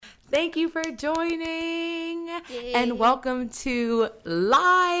Thank you for joining. Yay. And welcome to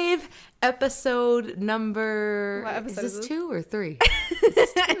live episode number... What episode is this 2 or 3?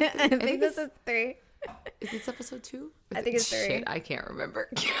 I think this is 3. Is this episode 2? I think it's 3. Shit, I can't remember.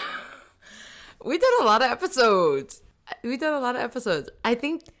 We did a lot of episodes. I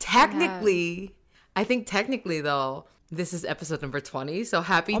think technically though, this is episode number 20. So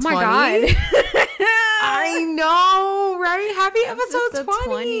happy 20. Oh my God. I know, right? Happy episode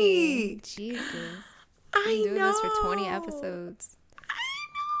 20. Jesus. I Been doing know. this for 20 episodes.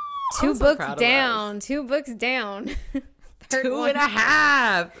 I'm 2 so books proud of down. 2 books down. Third Two one. and a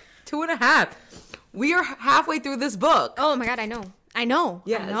half. We are halfway through this book. Oh my God, I know.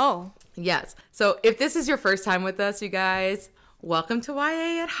 Yes. I know. Yes. So if this is your first time with us, you guys, welcome to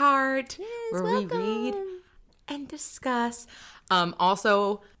YA at Heart, where we read and discuss.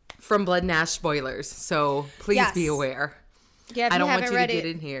 Also, from Blood and Ash spoilers. So please be aware. Yeah, if I you don't want haven't you to read get it.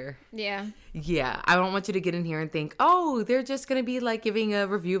 in here. Yeah. I don't want you to get in here and think, oh, they're just going to be like giving a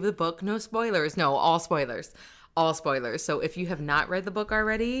review of the book. No spoilers. No, all spoilers. All spoilers. So if you have not read the book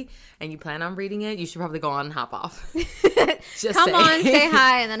already and you plan on reading it, you should probably go on and hop off. Just Come on, saying. say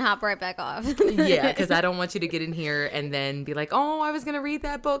hi, and then hop right back off. Yeah, because I don't want you to get in here and then be like, oh, I was going to read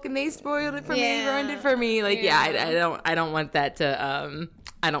that book and they spoiled it for me, ruined it for me. Like, I don't want that to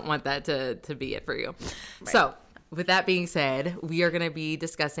be it for you. Right. So with that being said, we are going to be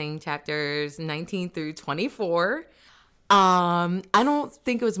discussing chapters 19 through 24. I don't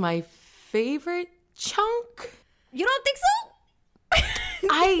think it was my favorite chunk. You don't think so?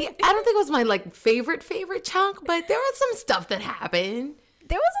 I don't think it was my like favorite chunk, but there was some stuff that happened.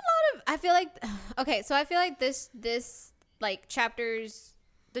 There was a lot of, I feel like this like chapters,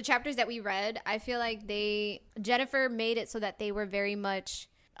 the chapters that we read, I feel like Jennifer made it so that they were very much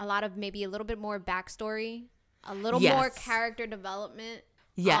maybe a little bit more backstory, a little more character development.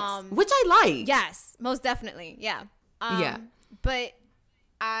 Yes, which I like. Yes, most definitely. Yeah. But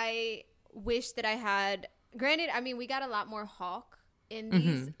I wish that I had, granted, I mean, we got a lot more Hawk in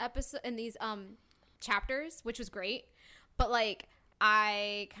these chapters, which was great. But like,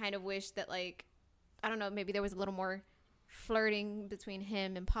 I kind of wish that, like, I don't know, maybe there was a little more flirting between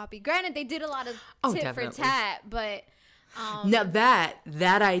him and Poppy. Granted, they did a lot of tit for tat, but now that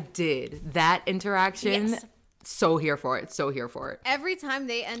I did that interaction. Yes. So here for it. Every time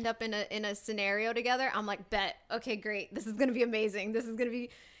they end up in a scenario together, I'm like, bet. Okay, great. This is gonna be amazing. This is gonna be,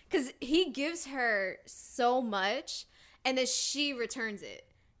 because he gives her so much, and then she returns it.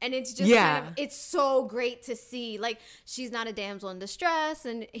 And it's just kind of, it's so great to see. Like, she's not a damsel in distress,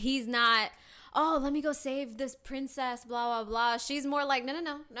 and he's not, oh, let me go save this princess, blah, blah, blah. She's more like,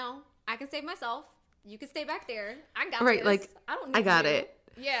 no. I can save myself. You can stay back there. I got this. Like, I don't need I got you. it.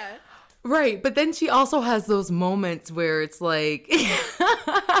 Yeah. Right, but then she also has those moments where it's like,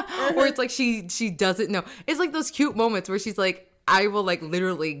 where it's like she doesn't know. It's like those cute moments where she's like, I will like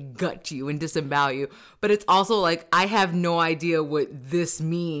literally gut you and disembowel you. But it's also like, I have no idea what this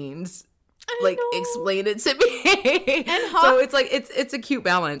means. Like, explain it to me. And Hawk, so it's like, it's a cute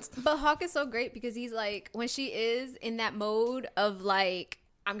balance. But Hawk is so great because he's like, when she is in that mode of like,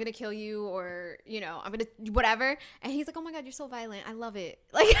 I'm gonna kill you, or I'm gonna whatever, and he's like, oh my God, you're so violent, I love it.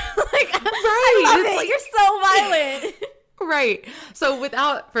 Like right, I love it. Like, you're so violent. Right. So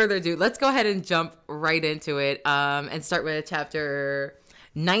without further ado, let's go ahead and jump right into it, and start with chapter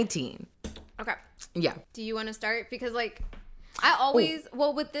 19. Okay. Yeah. Do you want to start? Because like, I always,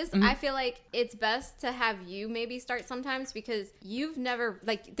 with this, I feel like it's best to have you maybe start sometimes, because you've never,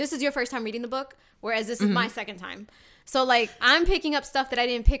 like, this is your first time reading the book, whereas this is my second time. So, like, I'm picking up stuff that I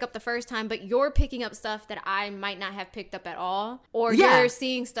didn't pick up the first time, but you're picking up stuff that I might not have picked up at all. Or you're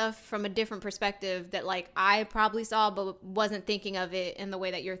seeing stuff from a different perspective that, like, I probably saw but wasn't thinking of it in the way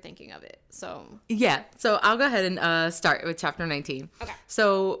that you're thinking of it. So, yeah. So, I'll go ahead and start with chapter 19. Okay.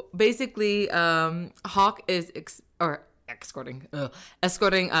 So, basically, Hawk is escorting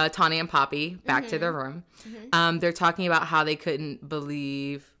Tawny and Poppy back to their room. They're talking about how they couldn't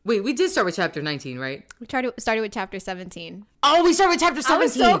believe... Wait, we did start with chapter 19, right? We started with chapter 17. Oh, we started with chapter 17. I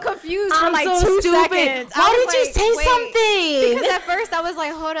was so confused for like so 2 stupid. seconds. Why did you say something? Because at first I was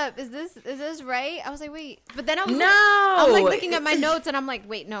like, hold up, is this right? I was like, wait. But then I was I'm like looking at my notes and I'm like,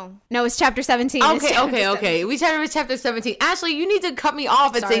 wait, no, it's chapter 17. Okay. We started with chapter 17. Ashley, you need to cut me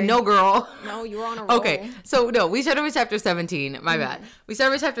off and say no, girl. No, you were on a roll. Okay, so no, we started with chapter 17. My bad. We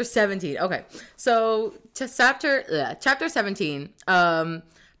started with chapter 17. Okay, so chapter 17.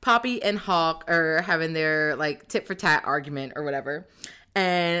 Poppy and Hawk are having their like tit for tat argument or whatever,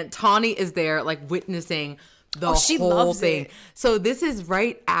 and Tawny is there like witnessing the whole thing. So this is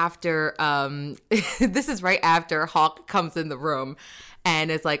right after Hawk comes in the room,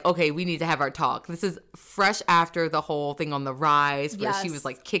 And it's like, okay, we need to have our talk. This is fresh after the whole thing on the rise where she was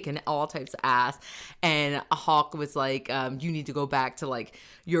like kicking all types of ass. And Hawk was like, you need to go back to like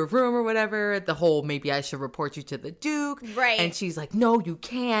your room or whatever. The whole, maybe I should report you to the Duke. Right. And she's like, no, you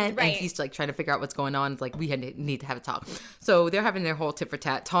can't. Right. And he's like trying to figure out what's going on. It's like, we need to have a talk. So they're having their whole tit for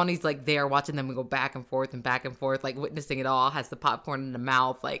tat. Tawny's like there watching them go back and forth, like witnessing it all, has the popcorn in the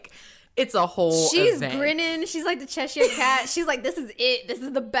mouth. Like, it's a whole She's event. grinning. She's like the Cheshire Cat. She's like, this is it. This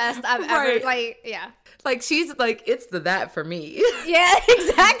is the best I've ever, like, yeah. Like, she's like, it's the that for me. Yeah,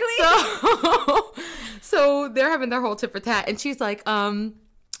 exactly. So they're having their whole tit for tat. And she's like,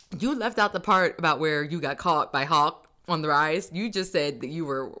 you left out the part about where you got caught by Hawk on the rise. You just said that you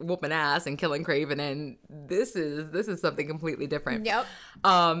were whooping ass and killing Craven, and this is something completely different. Yep.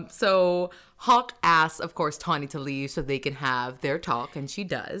 So Hawk asks, of course, Tawny to leave so they can have their talk, and she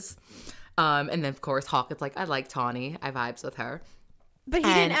does. And then, of course, Hawk is like, I like Tawny. I vibes with her. But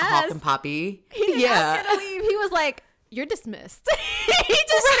he didn't ask. Hawk and Poppy. He didn't ask her to leave. He was like, you're dismissed. He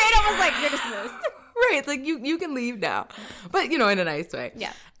just straight up was like, you're dismissed. Right. It's like, you can leave now. But, in a nice way.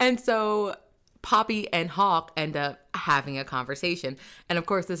 Yeah. And so Poppy and Hawk end up having a conversation. And, of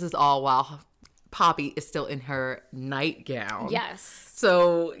course, this is all while Poppy is still in her nightgown. Yes.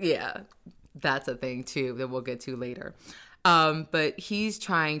 So, yeah, that's a thing, too, that we'll get to later. But he's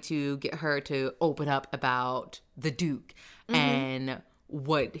trying to get her to open up about the Duke and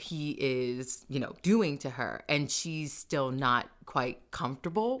what he is, doing to her. And she's still not quite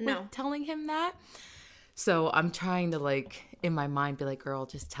comfortable with telling him that. So I'm trying to, like, in my mind, be like, girl,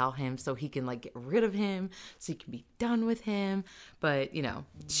 just tell him so he can, like, get rid of him, so he can be done with him. But,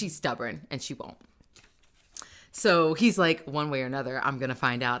 she's stubborn and she won't. So he's like, one way or another, I'm going to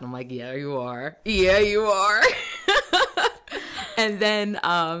find out. And I'm like, yeah, you are. Yeah, you are. And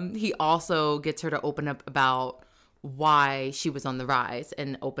then he also gets her to open up about why she was on the rise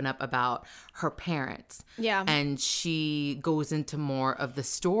and open up about her parents. Yeah. And she goes into more of the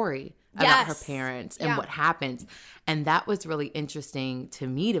story about her parents and what happened. And that was really interesting to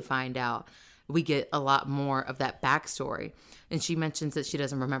me to find out. We get a lot more of that backstory. And she mentions that she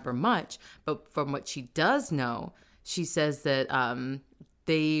doesn't remember much, but from what she does know, she says that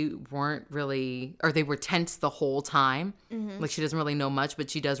they weren't really, or they were tense the whole time. Like, she doesn't really know much, but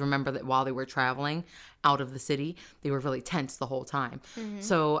she does remember that while they were traveling out of the city, they were really tense the whole time.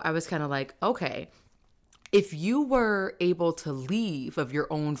 So I was kind of like, okay, if you were able to leave of your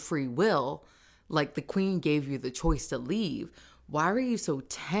own free will, like the queen gave you the choice to leave, why were you so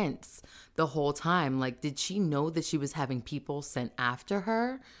tense the whole time? Like, did she know that she was having people sent after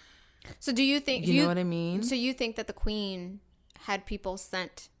her? So do you think... You know what I mean? So you think that the queen had people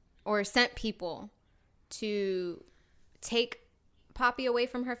sent people to take Poppy away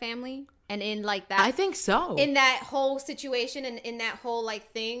from her family? And in, like, that... I think so. In that whole situation and in that whole,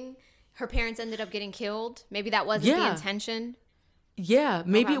 like, thing, her parents ended up getting killed? Maybe that wasn't the intention? Yeah.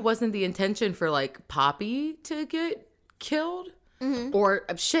 Maybe it wasn't the intention for, like, Poppy to get killed. Or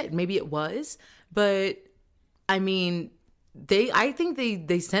shit, maybe it was, but I mean, I think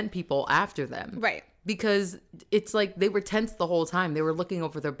they sent people after them, right? Because it's like they were tense the whole time. They were looking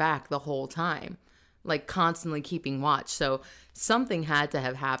over their back the whole time, like constantly keeping watch. So something had to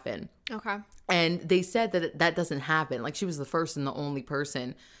have happened. Okay. And they said that doesn't happen. Like, she was the first and the only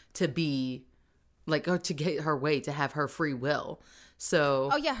person to be, like, or to get her way, to have her free will. So,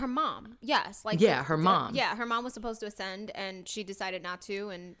 oh yeah, her mom. Yes, like, yeah, her mom. Yeah, her mom was supposed to ascend, and she decided not to,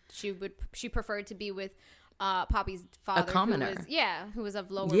 and she preferred to be with Poppy's father, a commoner. Who was of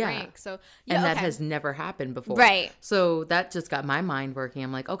lower rank. So, yeah, and that has never happened before, right? So that just got my mind working.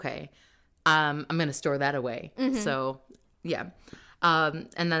 I'm like, okay, I'm gonna store that away. So, yeah. And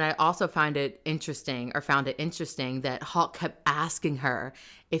then I also found it interesting that Hawk kept asking her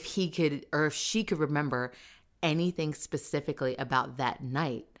if he could, or if she could remember anything specifically about that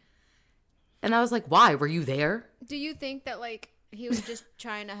night. And I was like, why? Were you there? Do you think that, like, he was just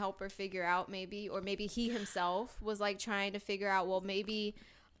trying to help her figure out, maybe, or maybe he himself was, like, trying to figure out, well, maybe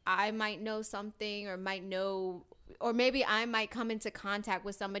I might know something, or might know, or maybe I might come into contact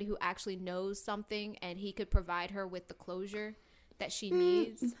with somebody who actually knows something, and he could provide her with the closure that she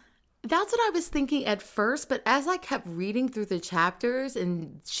needs? That's what I was thinking at first, but as I kept reading through the chapters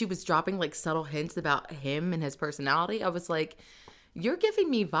and she was dropping, like, subtle hints about him and his personality, I was like, you're giving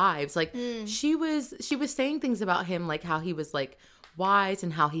me vibes. Like, she was saying things about him, like how he was, like, wise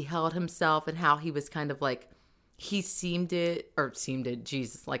and how he held himself and how he was kind of like, he seemed,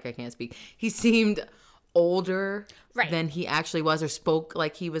 Jesus, like, I can't speak. He seemed older than he actually was, or spoke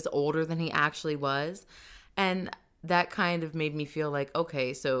like he was older than he actually was. And that kind of made me feel like,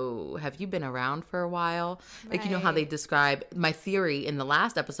 okay, so have you been around for a while? Like, you know how they Right. describe, my theory in the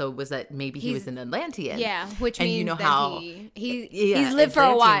last episode was that maybe he was an Atlantean. Yeah, which And means you know that how he's lived for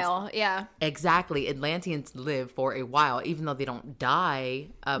a Atlanteans- while. Yeah. Exactly. Atlanteans live for a while, even though they don't die,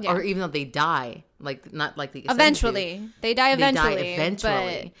 Yeah. or even though they die, like not like the Ascended do. Eventually, they die They die eventually.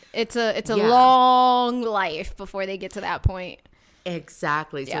 eventually. But it's a Yeah. long life before they get to that point.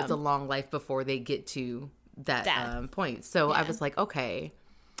 Exactly. So Yeah. it's a long life before they get to that That. point. So I Yeah. was like, okay,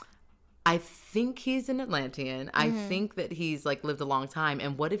 I think he's an Atlantean. I Mm-hmm. think that he's like lived a long time.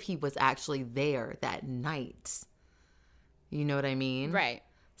 And what if he was actually there that night? You know what I mean? Right.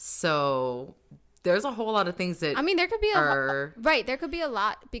 So there's a whole lot of things that I mean, there could be are right. There could be a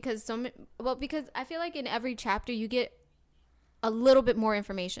lot because because I feel like in every chapter you get a little bit more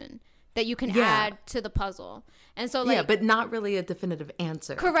information that you can Yeah. add to the puzzle, and so like yeah, but not really a definitive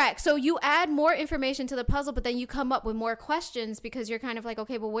answer. correct. So you add more information to the puzzle, but then you come up with more questions because you're kind of like,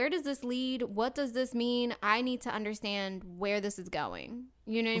 okay, well, where does this lead? What does this mean? I need to understand where this is going.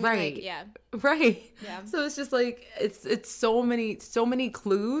 You know what I mean? Right. Like, yeah. Right. Yeah. So it's just like it's so many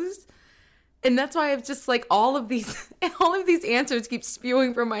clues. And that's why I've just like all of these answers keep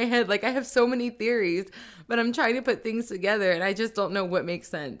spewing from my head. Like I have so many theories, but I'm trying to put things together and I just don't know what makes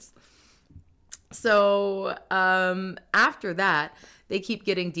sense. So after that, they keep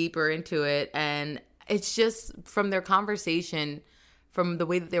getting deeper into it, and it's just from their conversation, from the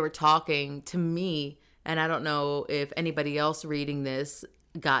way that they were talking to me, and I don't know if anybody else reading this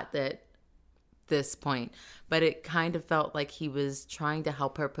got this point, but it kind of felt like he was trying to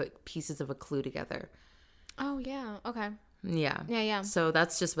help her put pieces of a clue together. Oh yeah. Okay. Yeah. Yeah. So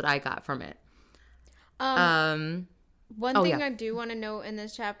that's just what I got from it. One Oh, thing yeah. I do want to note in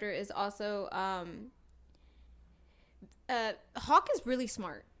this chapter is also Hawk is really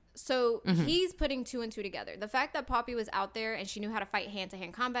smart. So he's putting two and two together. The fact that Poppy was out there and she knew how to fight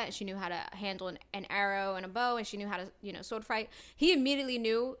hand-to-hand combat, and she knew how to handle an arrow and a bow, and she knew how to, sword fight. He immediately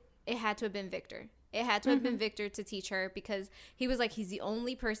knew it had to have been Victor. It had to have been Victor to teach her, because he was like, he's the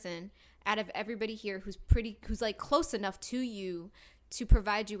only person out of everybody here who's like close enough to you to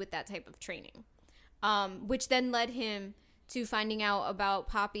provide you with that type of training. Which then led him to finding out about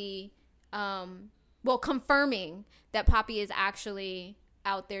Poppy, confirming that Poppy is actually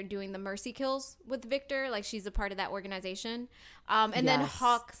out there doing the mercy kills with Victor, like she's a part of that organization. And then Yes.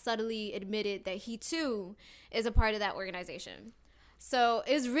 Hawk subtly admitted that he too is a part of that organization. So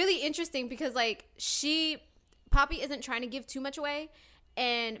it's really interesting because like Poppy isn't trying to give too much away,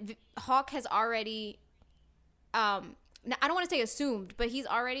 and Hawk has already, I don't want to say assumed, but he's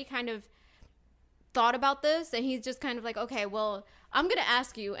already kind of thought about this, and he's just kind of like, okay, well, I'm gonna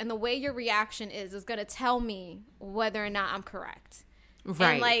ask you, and the way your reaction is gonna tell me whether or not I'm correct.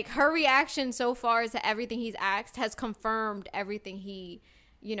 Right. And like her reaction so far to everything he's asked has confirmed everything he,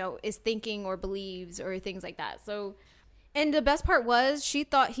 is thinking or believes or things like that. So, and the best part was she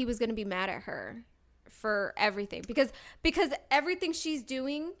thought he was gonna be mad at her for everything, because everything she's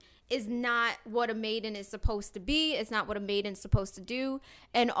doing is not what a maiden is supposed to be. It's not what a maiden's supposed to do.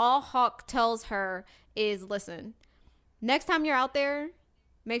 And all Hawk tells her is, listen, next time you're out there,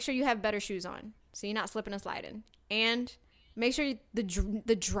 make sure you have better shoes on so you're not slipping and sliding. And make sure the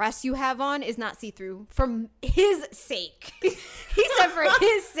dress you have on is not see-through, for his sake. He said for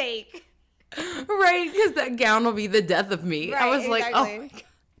his sake. Right, because that gown will be the death of me. I Right, was like, exactly.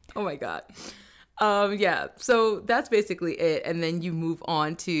 oh my god. Yeah, so that's basically it. And then you move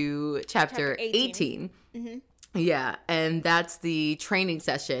on to chapter 18. Yeah, and that's the training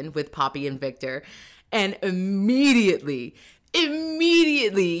session with Poppy and Victor. And immediately,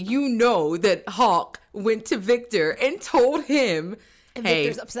 you know that Hawk went to Victor and told him, And hey,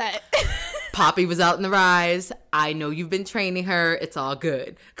 Victor's upset. Poppy was out in the rise. I know you've been training her. It's all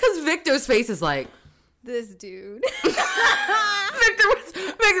good. Because Victor's face is like, This dude. Victor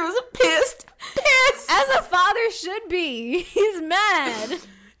was pissed. As a father should be. He's mad.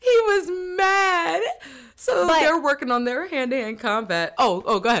 He was mad. So But- they're working on their hand-to-hand combat.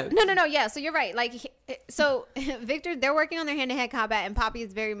 Oh, go ahead. No. Yeah, so you're right. Like, so Victor, they're working on their hand-to-hand combat, and Poppy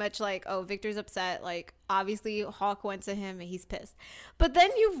is very much like, oh, Victor's upset. Like, obviously, Hawk went to him, and he's pissed. But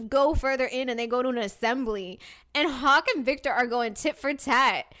then you go further in, and they go to an assembly, and Hawk and Victor are going tit for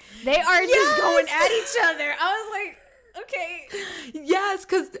tat. They are just going at each other. I was like, okay. Yes,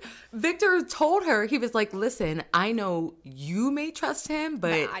 because Victor told her, he was like, listen, I know you may trust him,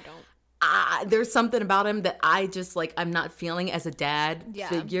 but I don't. there's something about him that I just, like, I'm not feeling as a dad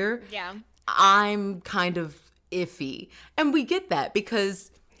figure. Yeah. I'm kind of iffy. And we get that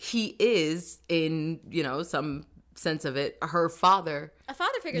because he is, in, some sense of it, her father. A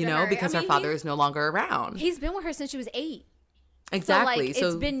father figures you of know, her. because her father is no longer around. He's been with her since she was 8. Exactly. So,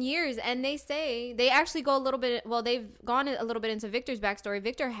 like, it's been years, and they actually go a little bit. Well, they've gone a little bit into Victor's backstory.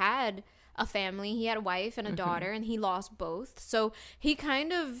 Victor had a family. He had a wife and a daughter, and he lost both. So he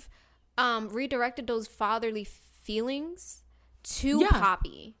kind of redirected those fatherly feelings to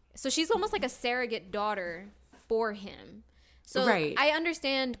Poppy. So she's almost like a surrogate daughter for him. So I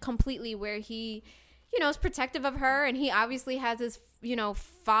understand completely where he, you know, is protective of her, and he obviously has his, you know,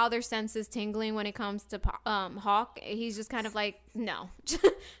 father senses tingling when it comes to Hawk. He's just kind of like, no.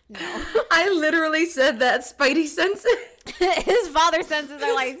 No. I literally said that. Spidey senses. His father senses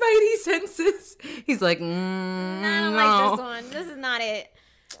are like, Spidey senses. He's like, I don't like this one. This is not it.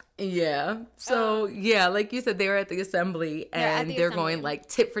 Yeah. So, yeah, like you said, they were at the assembly, and they're going like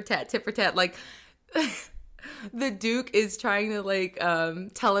tit for tat, tit for tat. Like, the Duke is trying to like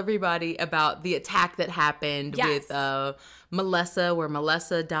tell everybody about the attack that happened with Melissa, where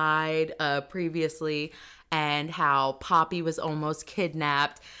Melissa died previously, and how Poppy was almost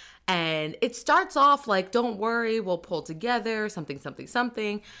kidnapped. And it starts off like, don't worry, we'll pull together, something, something,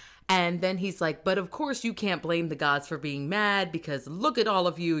 something. And then he's like, but of course you can't blame the gods for being mad, because look at all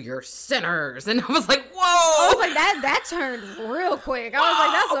of you, you're sinners. And I was like, whoa. I was like, that turned real quick. I was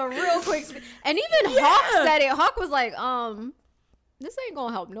like, that's a real quick. And even Hawk said it. Hawk was like, this ain't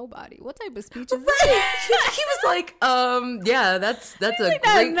gonna help nobody. What type of speech is this? He was like, yeah, that's a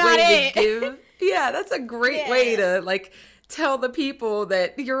great way to give. Yeah, that's a great way to like tell the people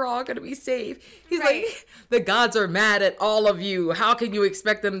that you're all going to be safe. He's like, the gods are mad at all of you. How can you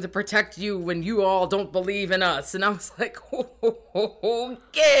expect them to protect you when you all don't believe in us? And I was like,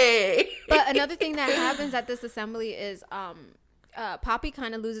 okay. But another thing that happens at this assembly is Poppy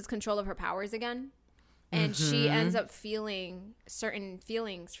kind of loses control of her powers again. And she ends up feeling certain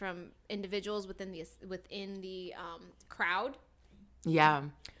feelings from individuals within the crowd. Yeah.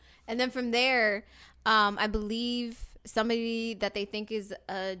 And then from there, I believe somebody that they think is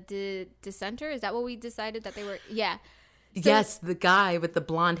a dissenter. Is that what we decided that they were? Yeah. So, yes, the guy with the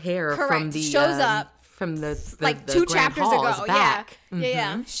blonde hair from the shows up from the like the 2 Grand chapters Hall ago. back.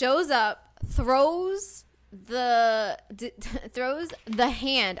 Yeah. Shows up, throws the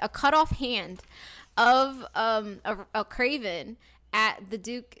hand, a cut off hand of a Craven at the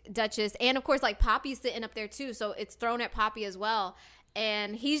Duke Duchess, and of course like Poppy's sitting up there too, so it's thrown at Poppy as well.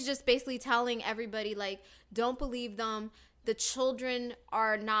 And he's just basically telling everybody, like, don't believe them. The children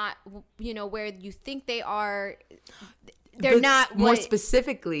are not, you know, where you think they are. They're not. More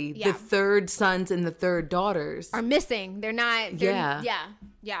specifically, the third sons and the third daughters are missing. They're not.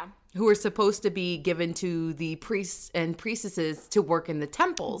 Yeah. Who are supposed to be given to the priests and priestesses to work in the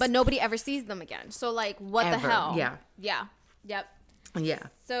temples. But nobody ever sees them again. So, like, what the hell? Yeah. Yep. Yeah.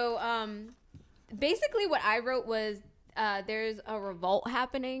 So, basically what I wrote was, there's a revolt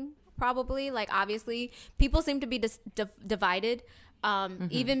happening, probably. Like, obviously, people seem to be divided,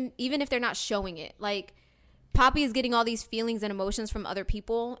 even if they're not showing it. Like, Poppy is getting all these feelings and emotions from other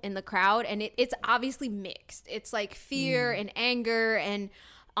people in the crowd, and it's obviously mixed. It's like fear and anger and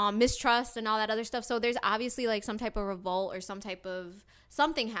mistrust and all that other stuff. So there's obviously like some type of revolt or some type of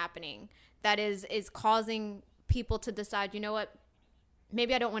something happening that is causing people to decide, you know what,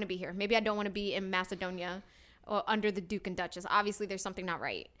 maybe I don't want to be here. Maybe I don't want to be in Macedonia or under the Duke and Duchess. Obviously there's something not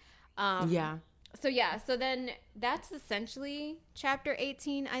right. So then that's essentially chapter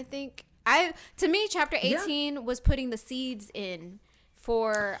 18, I think. To me, chapter 18 was putting the seeds in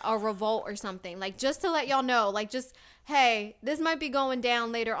for a revolt or something, like just to let y'all know, like, just, hey, this might be going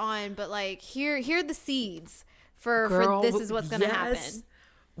down later on, but like here are the seeds for this is what's gonna happen.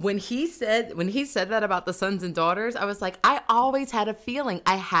 When he said that about the sons and daughters, I was like, I always had a feeling.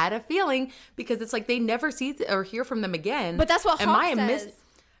 I had a feeling because it's like they never see or hear from them again. But that's what Hawk says.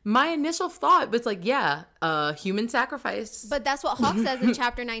 My initial thought was like, human sacrifice. But that's what Hawk says in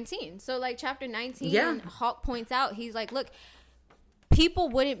chapter 19. So like chapter 19, Hawk points out, he's like, look, people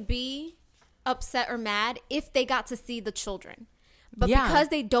wouldn't be upset or mad if they got to see the children. But because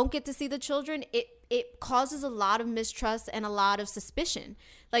they don't get to see the children, it causes a lot of mistrust and a lot of suspicion.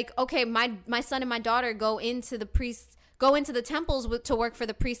 Like, okay, my son and my daughter go into the temples to work for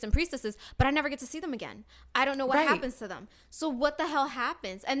the priests and priestesses, but I never get to see them again. I don't know what happens to them. So what the hell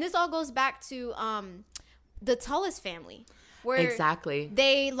happens? And this all goes back to the Tullis family, where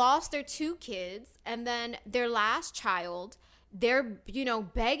they lost their 2 kids, and then their last child, they're,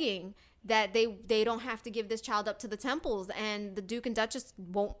 begging that they don't have to give this child up to the temples, and the Duke and Duchess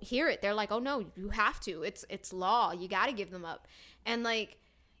won't hear it. They're like, oh no, you have to. It's law. You got to give them up. And like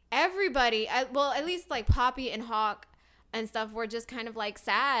everybody, at least like Poppy and Hawk and stuff were just kind of like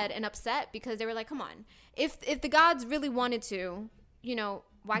sad and upset because they were like, come on, if the gods really wanted to,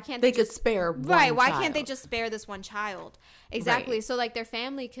 can't they could spare one right? Why child. can't they just spare this one child? Exactly. Right. So like their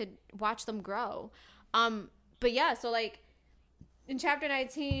family could watch them grow. But yeah, so like in chapter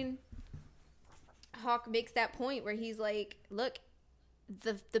 19, Hawk makes that point where he's like, look,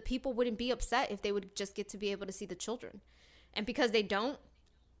 the people wouldn't be upset if they would just get to be able to see the children, and because they don't,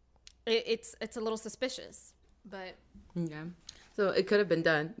 it's a little suspicious. But yeah, so it could have been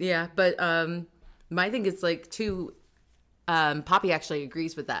done. Yeah, but my thing is like too. Poppy actually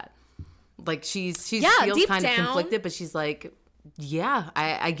agrees with that. Like she feels kind of conflicted, but she's like, yeah,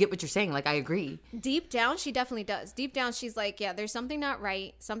 I get what you're saying. Like I agree. Deep down, she definitely does. Deep down, she's like, yeah, there's something not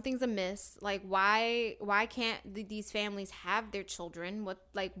right. Something's amiss. Like why can't these families have their children?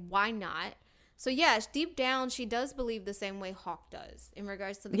 Why not? So yeah, deep down, she does believe the same way Hawk does in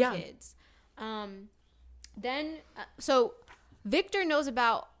regards to the kids. So Victor knows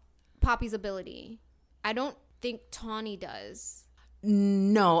about Poppy's ability. I don't think Tawny does.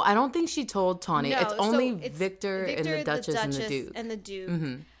 No, I don't think she told Tawny. No, it's only it's Victor and the Duchess and the Duke.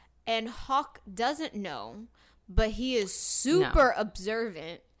 Mm-hmm. And Hawk doesn't know, but he is super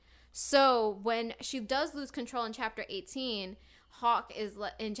observant. So when she does lose control in chapter 18, Hawk is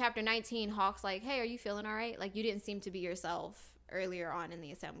in chapter 19. Hawk's like, "Hey, are you feeling all right? Like you didn't seem to be yourself earlier on in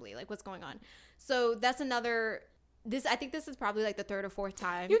the assembly. Like what's going on?" So that's another. I think this is probably like the third or fourth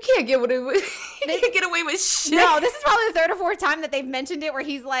time. You can't get away with shit. No, this is probably the third or fourth time that they've mentioned it where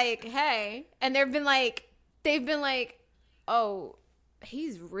he's like, "Hey," and they've been like, "Oh,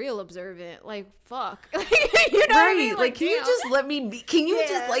 he's real observant." Like, fuck. You know what I mean? Like, can you just let me be? Can you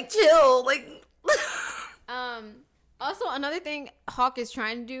just like chill? Like, Also, another thing Hawk is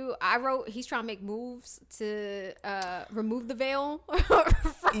trying to do, he's trying to make moves to remove the veil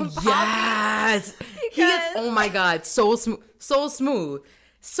from Poppy. Yes. Oh my God. So smooth.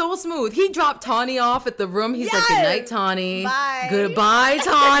 He dropped Tawny off at the room. He's like, "Good night, Tawny. Bye. Goodbye,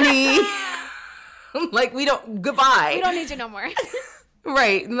 Tawny." Goodbye. We don't need you no more.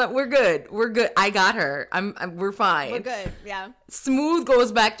 Right. We're good. I got her. We're fine. We're good. Yeah. Smooth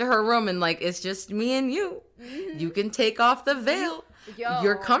goes back to her room and like, "It's just me and you. Mm-hmm. You can take off the veil.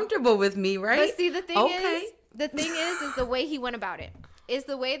 You're comfortable with me, right?" But see, the thing is the way he went about it. Is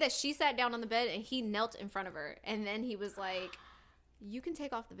the way that she sat down on the bed and he knelt in front of her. And then he was like, "You can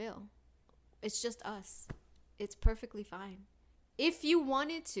take off the veil. It's just us. It's perfectly fine. If you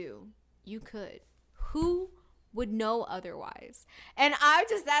wanted to, you could. Who would know otherwise?" And I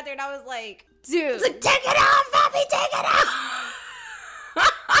just sat there and I was like, dude. Like, "Take it off, Poppy, take it off."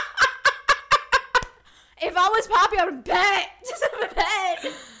 If I was Poppy, I would bet. Just in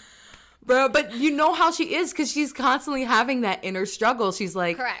bed. Bro, but you know how she is because she's constantly having that inner struggle. She's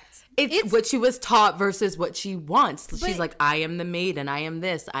like, correct. It's what she was taught versus what she wants. She's like, "I am the maid and I am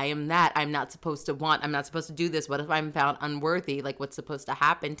this, I am that. I'm not supposed to want, I'm not supposed to do this. What if I'm found unworthy? Like, what's supposed to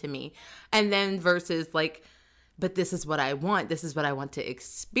happen to me?" And then versus like, "But this is what I want. This is what I want to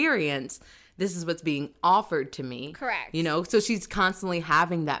experience. This is what's being offered to me." Correct. You know, so she's constantly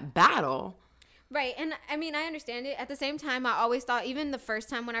having that battle. Right. And I mean, I understand it. At the same time, I always thought, even the first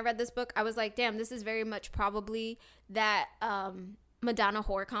time when I read this book, I was like, damn, this is very much probably that Madonna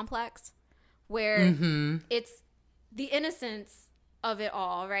horror complex where it's the innocence of it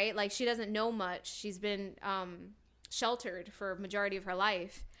all, right? Like she doesn't know much. She's been sheltered for a majority of her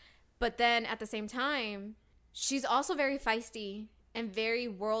life. But then at the same time, she's also very feisty and very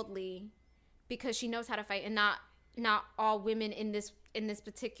worldly because she knows how to fight, and not all women in this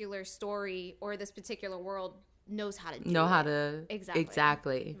particular story or this particular world knows how to do it.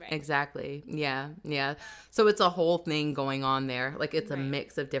 Exactly. Right. Exactly. Yeah. So it's a whole thing going on there. Like it's a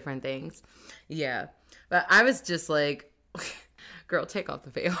mix of different things. Yeah. But I was just like, "Girl, take off the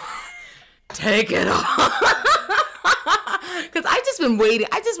veil." Take it off. Because I've just been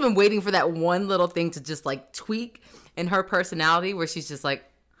waiting for that one little thing to just like tweak in her personality where she's just like,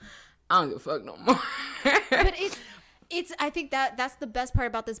 "I don't give a fuck no more." But I think that's the best part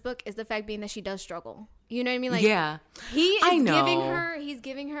about this book is the fact being that she does struggle. You know what I mean? Like, yeah, he's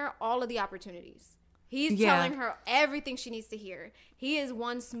giving her all of the opportunities. He's telling her everything she needs to hear. He is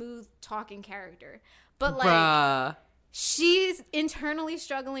one smooth talking character. But like, she's internally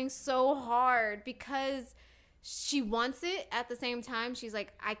struggling so hard because she wants it. At the same time, she's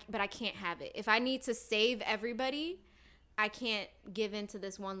like, but I can't have it. If I need to save everybody, I can't give in to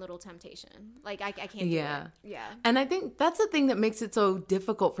this one little temptation. Like, I can't do it. Yeah. And I think that's the thing that makes it so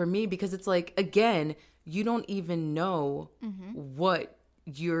difficult for me because it's like, again, you don't even know what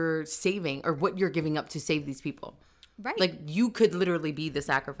you're saving or what you're giving up to save these people. Right. Like, you could literally be the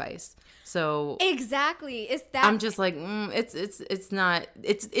sacrifice. So exactly. It's that. I'm just like, it's not,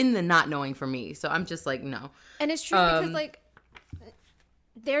 it's in the not knowing for me. So I'm just like, no. And it's true because like,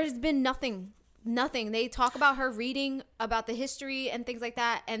 there's been nothing. They talk about her reading about the history and things like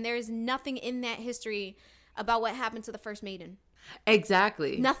that, and there's nothing in that history about what happened to the first maiden.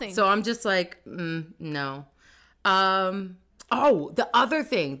 Exactly. Nothing. So I'm just like, no. The other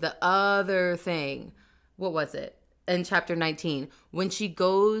thing. What was it? In chapter 19, when she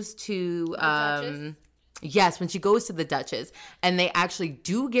goes to yes, when she goes to the Duchess, and they actually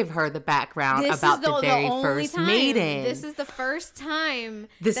do give her the background about the very first maiden. This is the first time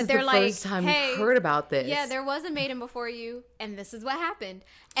this is the first time we've heard about this. Yeah, there was a maiden before you, and this is what happened.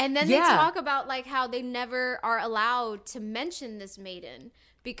 And then they talk about like how they never are allowed to mention this maiden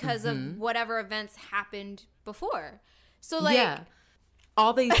because of whatever events happened before. So like,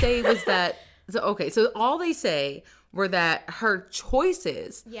 all they say was that. So all they say were that her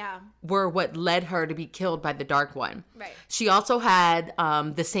choices were what led her to be killed by the Dark One. Right. She also had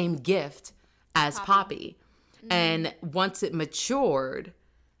the same gift as Poppy. And once it matured,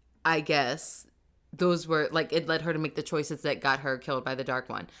 I guess, those were, like, it led her to make the choices that got her killed by the Dark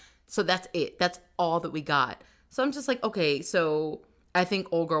One. So that's it. That's all that we got. So I'm just like, okay, so I think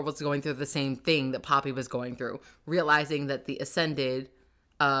Old Girl was going through the same thing that Poppy was going through, realizing that the Ascended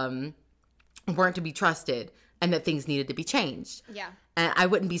weren't to be trusted and that things needed to be changed. Yeah. And I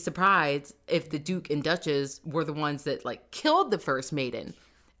wouldn't be surprised if the Duke and Duchess were the ones that like killed the first maiden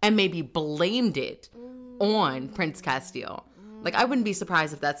and maybe blamed it on Prince Castile. Like, I wouldn't be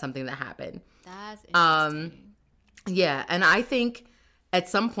surprised if that's something that happened. That's interesting. Yeah, and I think at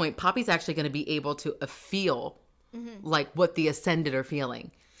some point Poppy's actually going to be able to feel like what the Ascended are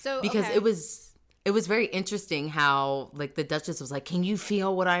feeling. So because it was very interesting how like the Duchess was like, "Can you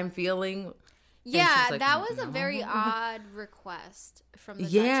feel what I'm feeling?" Yeah, like, that was a very odd request from the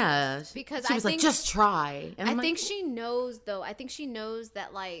Duchess. Because she was like, "Just try." And I think she knows, though. I think she knows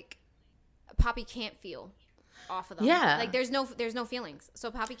that like Poppy can't feel off of them. Yeah, like there's no feelings,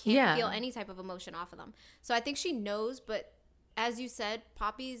 so Poppy can't feel any type of emotion off of them. So I think she knows, but as you said,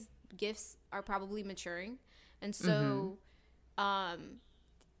 Poppy's gifts are probably maturing, and so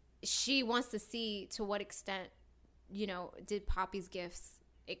she wants to see to what extent, did Poppy's gifts,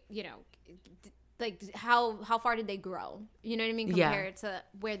 like how far did they grow? You know what I mean? Compared to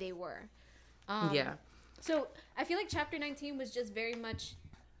where they were. So I feel like chapter 19 was just very much,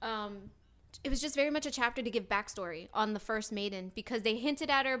 it was just very much a chapter to give backstory on the first maiden, because they hinted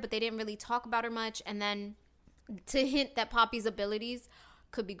at her, but they didn't really talk about her much. And then to hint that Poppy's abilities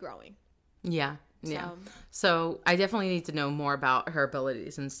could be growing. Yeah. Yeah. So I definitely need to know more about her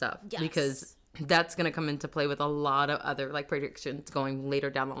abilities and stuff, because that's going to come into play with a lot of other like predictions going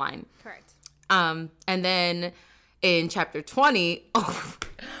later down the line. Correct. And then in chapter 20,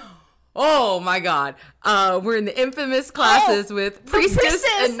 oh my God, we're in the infamous classes with Priestess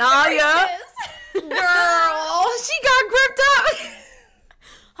Analia. Girl, she got gripped up.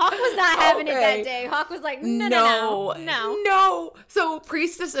 Hawk was not having it that day. Hawk was like, no. So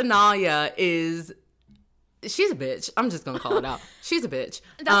Priestess Analia she's a bitch. I'm just going to call it out. She's a bitch.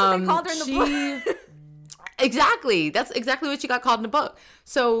 That's what they called her in the book. Exactly. That's exactly what she got called in the book.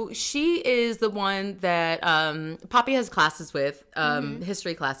 So she is the one that Poppy has classes with,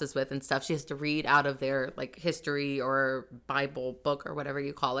 history classes with and stuff. She has to read out of their like history or Bible book or whatever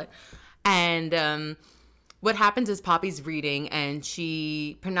you call it. And what happens is Poppy's reading and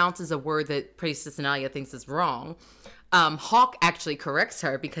she pronounces a word that Priestess Analia thinks is wrong. Hawk actually corrects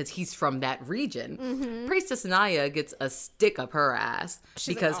her because he's from that region. Priestess Analia gets a stick up her ass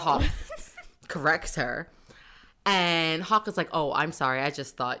because Hawk corrects her. And Hawk is like, "Oh, I'm sorry. I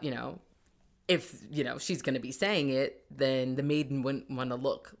just thought, if, she's going to be saying it, then the maiden wouldn't want to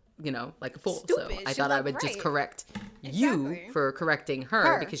look, like a fool. Stupid. So I thought I would just correct you for correcting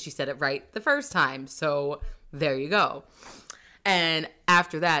her because she said it right the first time. So there you go." And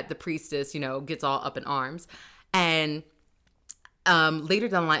after that, the priestess, gets all up in arms. And later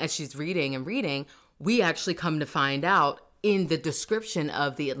down the line, as she's reading, we actually come to find out in the description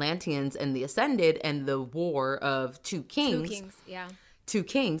of the Atlanteans and the Ascended and the War of Two Kings.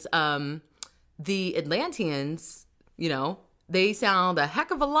 The Atlanteans, they sound a heck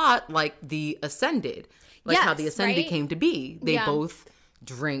of a lot like the Ascended. Like how the Ascended came to be. They both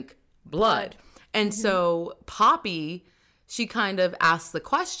drink blood. And so Poppy, she kind of asks the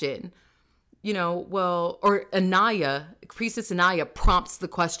question, or Anaya, Priestess Anaya prompts the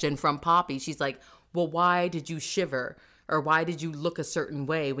question from Poppy. She's like, "Well, why did you shiver? Or why did you look a certain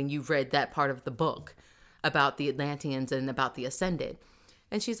way when you read that part of the book about the Atlanteans and about the Ascended?"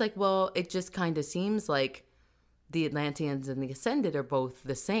 And she's like, "Well, it just kind of seems like the Atlanteans and the Ascended are both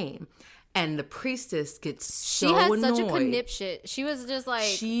the same." And the priestess gets so annoyed. She had such a conniption. She was just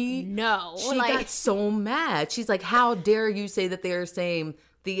like, no. She got so mad. She's like, "How dare you say that they're same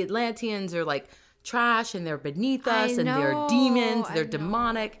the Atlanteans are like trash and they're beneath us and they're know, demons, I they're know.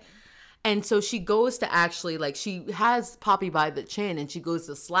 demonic. And so she goes to actually, like, she has Poppy by the chin and she goes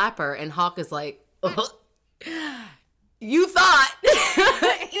to slap her, and Hawk is like, you thought,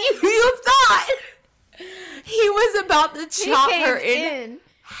 you thought he was about to chop her in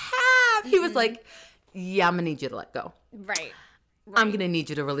half. He was like, yeah, I'm gonna need you to let go. Right. I'm gonna need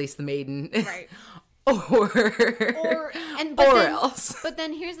you to release the maiden. Right. or else. But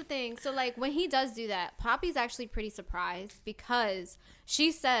then here's the thing. So like when he does do that, Poppy's actually pretty surprised because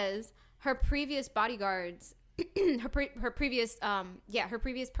she says her previous bodyguards, her previous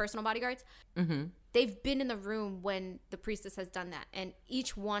personal bodyguards, they've been in the room when the priestess has done that, and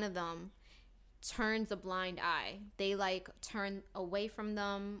each one of them turns a blind eye. They like turn away from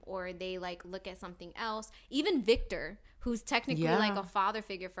them, or they like look at something else. Even Victor, who's technically like a father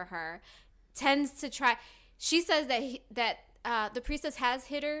figure for her, tends to try. She says that the priestess has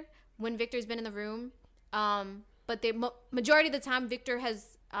hit her when Victor's been in the room, but the majority of the time Victor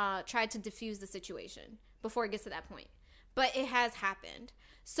has tried to diffuse the situation before it gets to that point. But it has happened.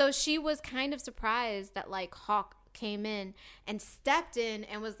 So she was kind of surprised that like Hawk came in and stepped in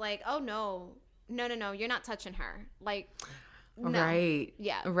and was like, oh no, you're not touching her. Like, no. Right.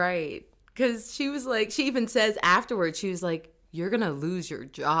 Yeah. Right. Because she was like, she even says afterwards, she was like, you're going to lose your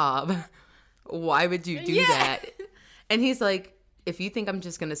job. Why would you do that? And he's like, if you think I'm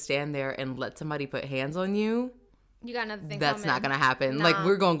just going to stand there and let somebody put hands on you, you got another thing that's coming. not going to happen. Nah. Like,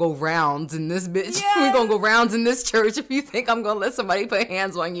 we're going to go rounds in this bitch. Yeah. We're going to go rounds in this church if you think I'm going to let somebody put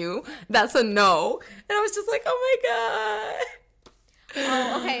hands on you. That's a no. And I was just like, oh my God.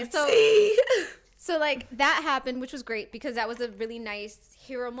 Oh, okay. So, See? so like that happened, which was great because that was a really nice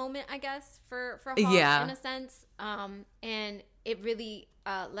hero moment, I guess, for Hawk Yeah. in a sense. And it really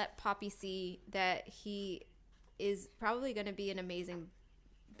let Poppy see that he is probably going to be an amazing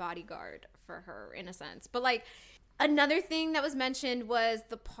bodyguard for her in a sense. But like another thing that was mentioned was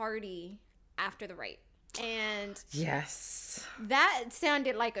the party after the rape. And Yes. that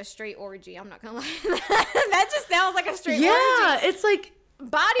sounded like a straight orgy. I'm not gonna lie. That just sounds like a straight orgy. Yeah, it's like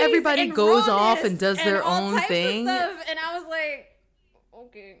Bodies everybody and goes rawness off and does their all own types of thing. stuff. And I was like,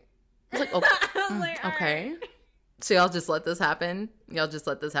 okay. Like, okay. I was like, all Okay. right. So y'all just let this happen? Y'all just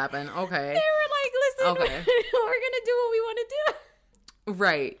let this happen? Okay. They were like, listen, Okay. we're gonna do what we want to do.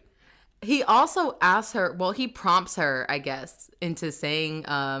 Right. He also asks her, well, he prompts her, I guess, into saying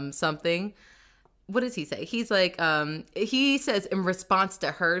something. What does he say? He's like, he says in response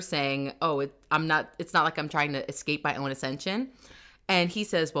to her saying, oh, it's not like I'm trying to escape my own ascension. And he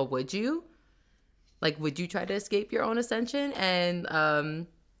says, well, would you? Like, would you try to escape your own ascension? And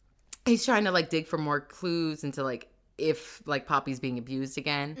he's trying to like dig for more clues into like if like Poppy's being abused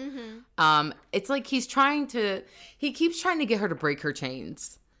again. It's like he keeps trying to get her to break her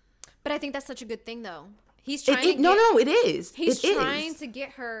chains. But I think that's such a good thing, though. He's It trying. is. He's It trying is. to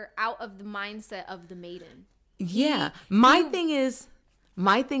get her out of the mindset of the maiden. Yeah. My thing is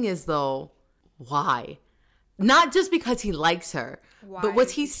though, why? Not just because he likes her, Why but was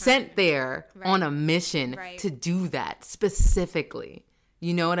is he he sent there Right. on a mission Right. to do that specifically?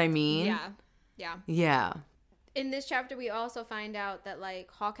 You know what I mean? Yeah. Yeah. Yeah. In this chapter, we also find out that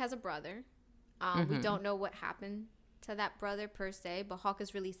like Hawk has a brother. We don't know what happened to that brother per se, but Hawk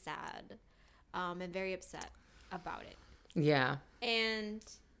is really sad and very upset about it. Yeah. And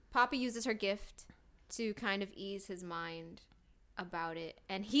Poppy uses her gift to kind of ease his mind about it.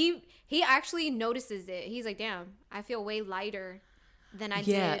 And he actually notices it. He's like, damn, I feel way lighter than I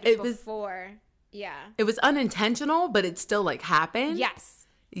did before. Yeah. It was unintentional, but it still like happened. Yes.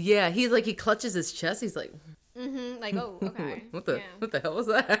 Yeah. He's like, he clutches his chest. He's like, Like, oh, okay. what the Yeah. hell was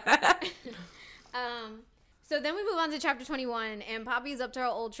that? So then we move on to chapter 21, and Poppy's up to her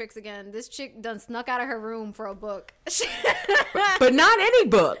old tricks again. This chick done snuck out of her room for a book. But not any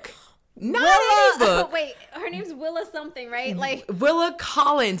book. Not any book. Wait, her name's Willa something, right? Like Willa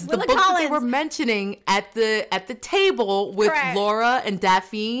Collins, Willa the book that they Collins. were mentioning at the table with Correct. Laura and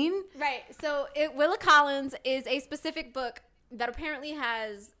Daphne. right. So Willa Collins is a specific book that apparently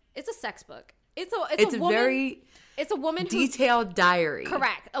has. It's a sex book. It's It's a a woman. very It's a woman who detailed diary.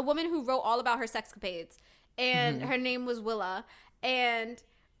 correct. A woman who wrote all about her sexcapades, and Mm-hmm. her name was Willa. And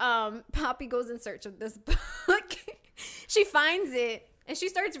Poppy goes in search of this book. She finds it and she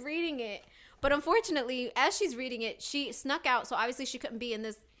starts reading it. But unfortunately, as she's reading it, she snuck out. So obviously, she couldn't be in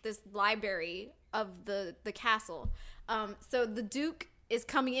this library of the castle. So the Duke is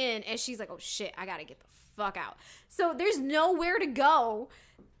coming in, and she's like, "Oh shit, I gotta get the fuck out." So there's nowhere to go.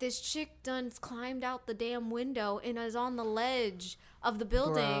 This chick done climbed out the damn window and is on the ledge of the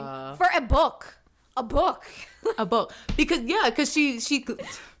building Bruh. for a book. A book. A book. Because she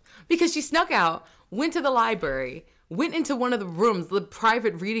snuck out, went to the library, went into one of the rooms, the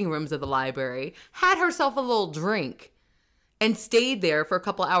private reading rooms of the library, had herself a little drink, and stayed there for a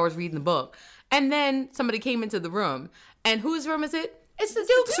couple hours reading the book. And then somebody came into the room. And whose room is it? It's the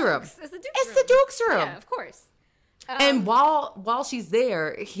Duke's room. It's the Duke's room. Yeah, of course. And while she's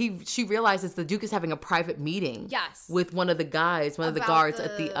there, she realizes the Duke is having a private meeting. Yes. With one of the guys, one of the guards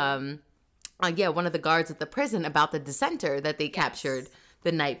at the one of the guards at the prison about the dissenter that they captured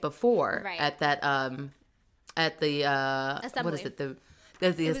the night before at that at the assembly. What is it?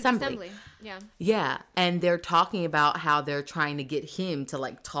 The assembly. Yeah. Yeah, and they're talking about how they're trying to get him to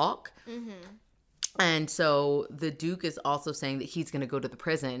like talk. Mm-hmm. And so the Duke is also saying that he's going to go to the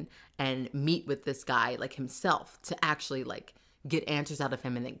prison and meet with this guy like himself to actually like get answers out of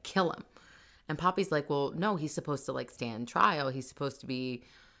him and then kill him. And Poppy's like, well, no, he's supposed to like stand trial. He's supposed to be,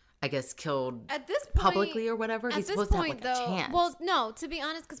 I guess, killed at this point, publicly or whatever. He's supposed to have like a chance. Well, no, to be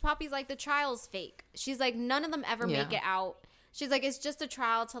honest, because Poppy's like, the trial's fake. She's like, none of them ever make it out. She's like, it's just a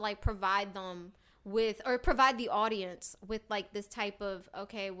trial to like provide them with, or provide the audience with like this type of,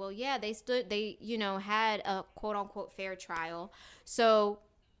 okay, well, yeah, they you know, had a quote unquote fair trial. So,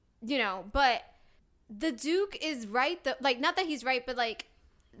 you know, but the Duke is right. Like, not that he's right, but like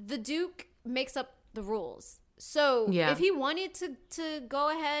the Duke makes up the rules. So if he wanted to go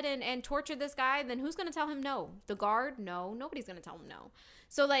ahead and torture this guy, then who's going to tell him no? The guard? No, nobody's going to tell him no.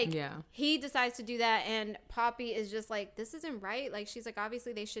 So like he decides to do that, and Poppy is just like, this isn't right. Like, she's like,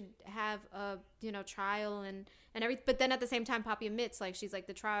 obviously they should have a, you know, trial and everything. But then at the same time, Poppy admits, like, she's like,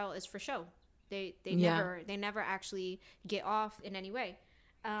 the trial is for show. They never actually get off in any way.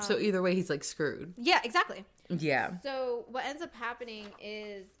 So either way, he's like screwed. Yeah, exactly. Yeah. So what ends up happening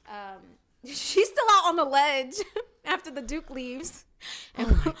is she's still out on the ledge after the Duke leaves.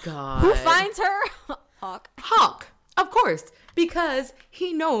 Oh my God. Who finds her? Hawk. Of course. Because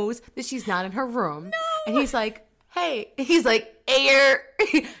he knows that she's not in her room. No. And he's like, hey. He's like,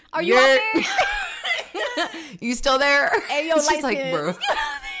 hey, are you out there? You still there? Hey, yo, she's like, bro.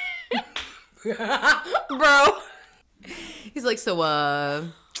 Bro. He's like,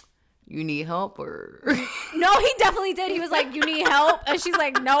 so, you need help or? No, he definitely did. He was like, you need help? And she's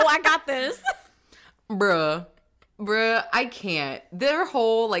like, no, I got this. Bruh, I can't. Their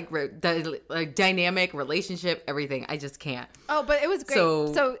whole like dynamic relationship, everything, I just can't. Oh, but it was great.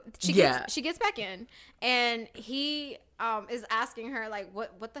 So she gets back in, and he is asking her like,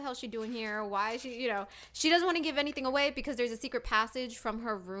 what the hell is she doing here? Why is she, you know, she doesn't want to give anything away because there's a secret passage from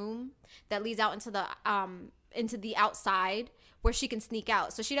her room that leads out into the outside where she can sneak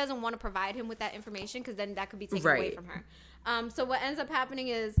out. So she doesn't want to provide him with that information because then that could be taken away from her. So what ends up happening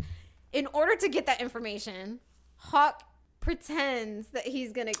is, in order to get that information, Hawk pretends that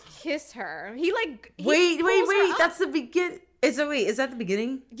he's gonna kiss her. He wait. That's the begin. Is that the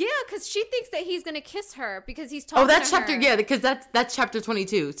beginning? Yeah, because she thinks that he's gonna kiss her because he's talking. Oh, that's to chapter. her. Yeah, because that's chapter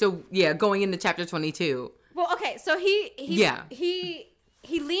 22. So yeah, going into chapter 22. Well, okay, so he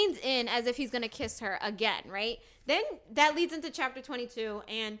leans in as if he's gonna kiss her again, right? Then that leads into chapter 22,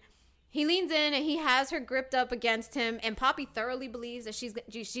 and he leans in and he has her gripped up against him, and Poppy thoroughly believes that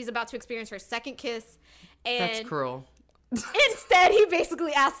she's about to experience her second kiss. And that's cruel. Instead, he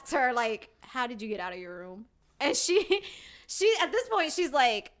basically asks her, like, how did you get out of your room? And she at this point, she's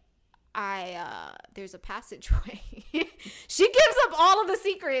like, there's a passageway. She gives up all of the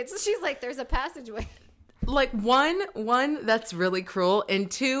secrets. She's like, there's a passageway. Like, one, that's really cruel. And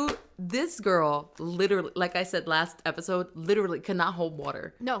two, this girl literally, like I said last episode, literally could not hold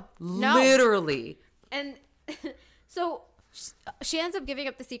water. No. Literally. And so she ends up giving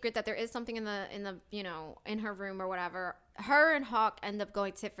up the secret that there is something in the you know, in her room or whatever. Her and Hawk end up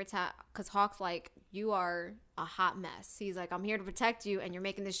going tit for tat because Hawk's like, you are a hot mess. He's like, I'm here to protect you, and you're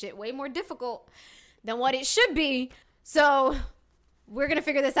making this shit way more difficult than what it should be. So we're gonna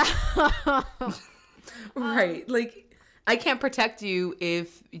figure this out. Right. Like, I can't protect you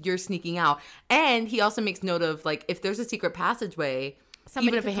if you're sneaking out. And he also makes note of, like, if there's a secret passageway,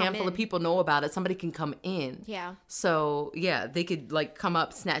 even if a handful of people know about it, somebody can come in. Yeah. So, yeah, they could, like, come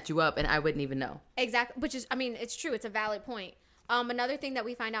up, snatch you up, and I wouldn't even know. Exactly. Which is, I mean, it's true. It's a valid point. Another thing that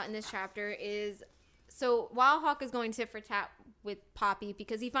we find out in this chapter is, so while Hawk is going tit for tat with Poppy,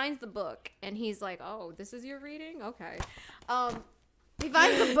 because he finds the book, and he's like, oh, this is your reading? Okay. He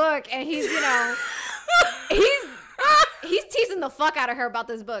finds the book, and he's, you know, he's teasing the fuck out of her about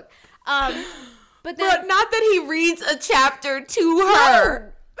this book. But not that he reads a chapter to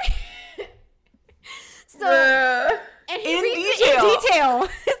her. No. So, and he reads it in detail.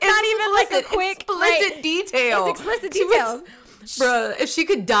 It's not even like a quick explicit detail. It's explicit detail. Bruh, if she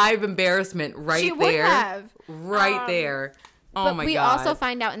could die of embarrassment right She there. would have. Right there. Oh But my we God. also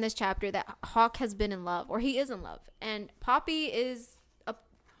find out in this chapter that Hawk has been in love, or he is in love, and Poppy is a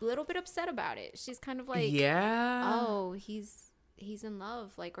little bit upset about it. She's kind of like, yeah. oh, he's in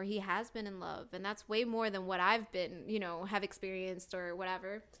love, like, or he has been in love, and that's way more than what I've been, have experienced or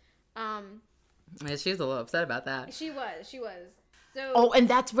whatever. Yeah, she was a little upset about that. She was. So, Oh, and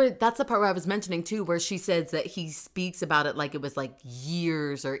that's the part where I was mentioning too, where she says that he speaks about it like it was like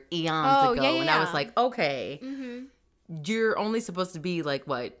years or eons ago. And I was like, okay, you're only supposed to be like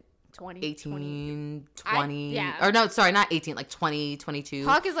what? 20, 18, 20. yeah. Or no, sorry, not 18, like 20, 22.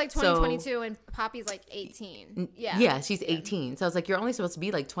 Hawk is like 20, So- 22, and Poppy's like 18. Yeah. Yeah, she's 18. So I was like, you're only supposed to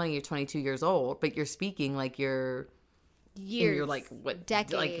be like 20 or 22 years old, but you're speaking like you're Years. you're like what?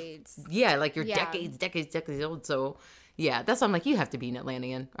 Decades. Like, yeah, like you're Yeah. decades old. So yeah, that's why I'm like, you have to be an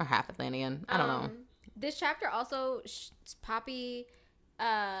Atlantean or half Atlantean. I don't know. This chapter also, Poppy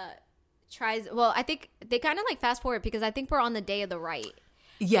tries, well, I think they kind of like fast forward because I think we're on the day of the rite.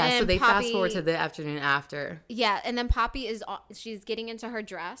 Yeah, so and they fast Poppy- forward to the afternoon after. Yeah, and then Poppy she's getting into her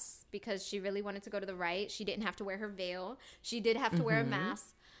dress because she really wanted to go to the rite. She didn't have to wear her veil. She did have to wear a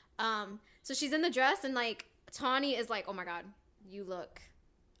mask. So she's in the dress, and like Tawny is like, oh my God, you look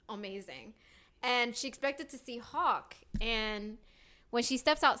amazing. And she expected to see Hawk, and when she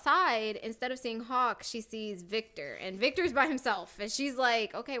steps outside, instead of seeing Hawk, she sees Victor, and Victor's by himself, and she's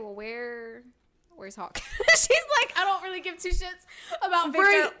like, okay, well, where's Hawk? She's like, I don't really give two shits about Victor.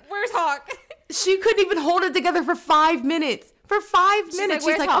 Right. Where's Hawk? She couldn't even hold it together for 5 minutes. For 5 minutes. like, She's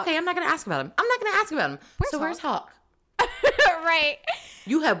 "Where's like, Hawk?" okay, I'm not going to ask about him. I'm not going to ask about him. Where's Hawk? Right.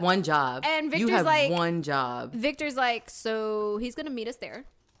 You have one job. And you Victor's have like- one job. Victor's like, so he's gonna meet us there.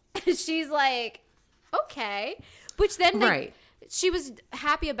 She's like, okay. Which then like, Right. she was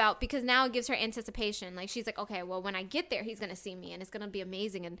happy about because now it gives her anticipation. Like she's like, okay, well when I get there, he's gonna see me and it's gonna be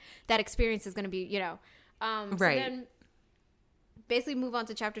amazing and that experience is gonna be, Right. So then basically move on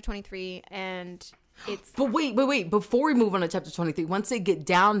to chapter 23 and it's But wait. Before we move on to chapter 23, once they get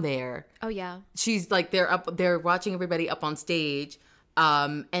down there, oh yeah. she's like, they're watching everybody up on stage.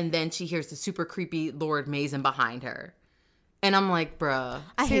 And then she hears the super creepy Lord Mason behind her. And I'm like, bruh,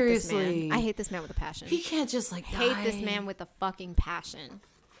 I seriously. hate this man. I hate this man with a passion. He can't just like hate die. this man with a fucking passion.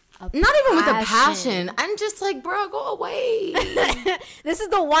 Not even with a passion. I'm just like, bro, go away. This is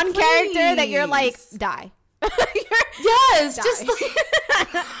the one character that you're like, Please. die. Yes, Die. just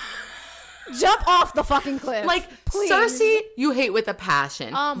like, Jump off the fucking cliff. like please. Cersei, you hate with a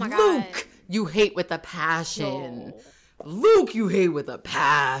passion. Oh my God. Luke, you hate with a passion. No. Luke, you hate with a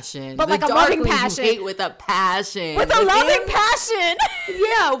passion. But The like a loving Darklings, passion. You hate with a passion. With a With loving him, passion.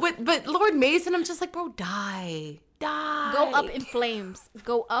 yeah. But Lord Mason, I'm just like, bro, die. Go up in flames.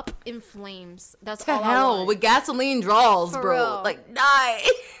 Go up in flames. That's to all I hell want. with gasoline draws, For bro. real. Like die.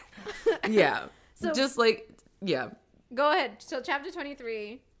 Yeah. So- just like yeah. Go ahead. So chapter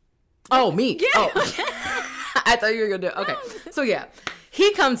 23. Oh, me. Yeah. Oh. I thought you were gonna do. Okay. So yeah,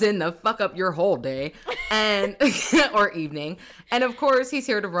 he comes in to fuck up your whole day and or evening, and of course he's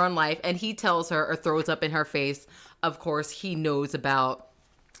here to run life. And he tells her or throws up in her face. Of course he knows about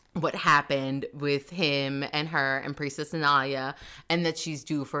what happened with him and her and Priestess Analia, and that she's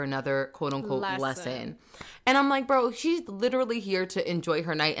due for another quote unquote lesson. And I'm like, bro, she's literally here to enjoy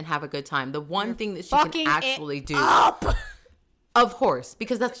her night and have a good time. The one thing that she fucking can actually it do. up. Of course,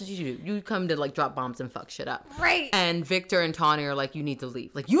 because that's what you do. You come to like drop bombs and fuck shit up. Right. And Victor and Tawny are like, you need to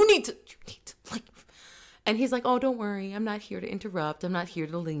leave. Like, you need to leave. And he's like, oh, don't worry. I'm not here to interrupt. I'm not here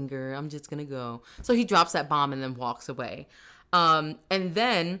to linger. I'm just going to go. So he drops that bomb and then walks away. And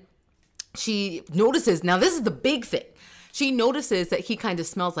then she notices, now this is the big thing. She notices that he kind of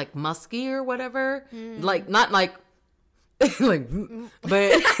smells like musky or whatever. Like, not like, like,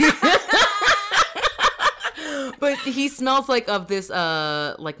 but... But he smells like of this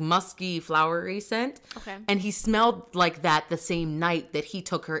like musky flowery scent. Okay. And he smelled like that the same night that he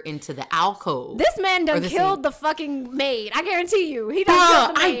took her into the alcove. This man done the killed the fucking maid. I guarantee you. He done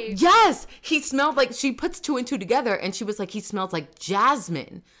killed the maid. Yes. He smelled like, she puts two and two together and she was like, he smells like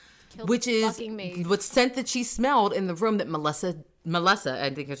jasmine. Killed Which the is fucking maid. what scent that she smelled in the room that Melissa, I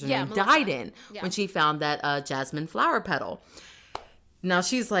think is her Yeah, name, Melissa. died in Yeah. when she found that jasmine flower petal. Now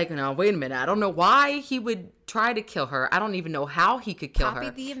she's like, no, wait a minute. I don't know why he would try to kill her. I don't even know how he could kill Poppy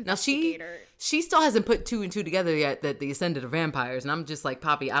her. the Now investigator. she still hasn't put two and two together yet that the Ascended are vampires. And I'm just like,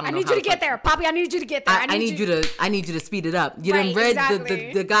 Poppy, I don't know. I need how you to get there. Poppy, I need you to get there. I need you to speed it up. You Right, done read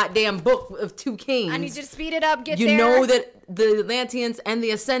exactly. the goddamn book of Two Kings. I need you to speed it up. Get You there. know that the Atlanteans and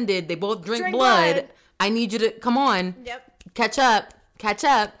the Ascended, they both drink blood. blood. I need you to come on. Yep. Catch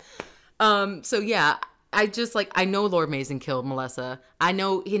up. So yeah, I just like, I know Lord Mason killed Melissa. I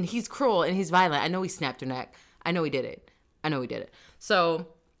know, and he's cruel and he's violent. I know he snapped her neck. I know he did it. So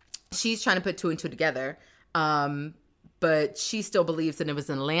she's trying to put two and two together. But she still believes that it was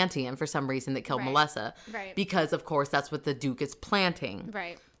an Atlantean for some reason that killed Melissa. Right. Because, of course, that's what the Duke is planting.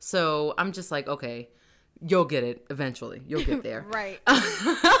 Right. So I'm just like, okay, you'll get it eventually. You'll get there. Right.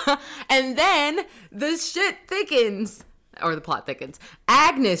 And then the shit thickens, or the plot thickens.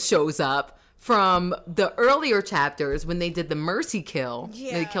 Agnes shows up from the earlier chapters when they did the mercy kill.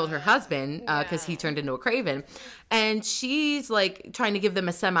 Yeah. They killed her husband because he turned into a Craven. And she's like trying to give them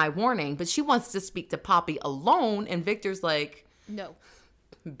a semi-warning, but she wants to speak to Poppy alone. And Victor's like, no.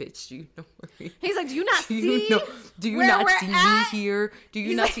 Bitch, you know where He's like, do you not see? Do you where not we're see at? me here? Do you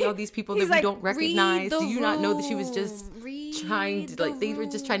He's not like- see all these people that he's we like, don't recognize? "Read Do the you not know that she was just room. Read trying to, like, they were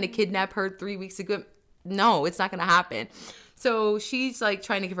just trying to room." kidnap her 3 weeks ago? No, it's not going to happen. So she's like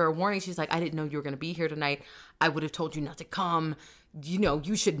trying to give her a warning. She's like, I didn't know you were going to be here tonight. I would have told you not to come. You know,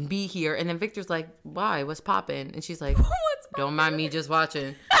 you shouldn't be here. And then Victor's like, why? What's popping? And she's like, don't mind me just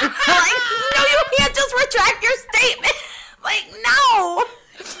watching. Like, no, you can't just retract your statement. Like, no.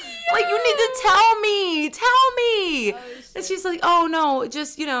 Like, you need to tell me. And she's like, oh, no,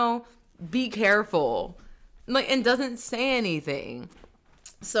 just, you know, be careful. Like, and doesn't say anything.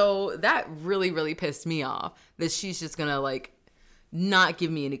 So that really, really pissed me off that she's just going to, like, not give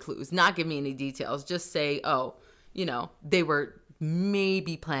me any clues, not give me any details. Just say, oh, you know, they were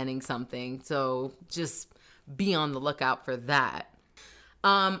maybe planning something. So just be on the lookout for that.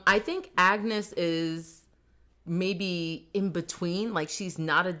 I think Agnes is maybe in between. Like, she's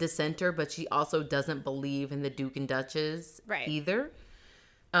not a dissenter, but she also doesn't believe in the Duke and Duchess either.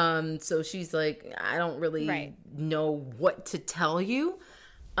 So she's like, I don't really know what to tell you.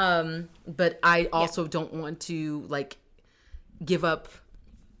 But I also don't want to, like, give up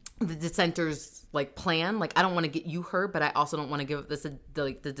the dissenters, like, plan. Like, I don't want to get you hurt, but I also don't want to give up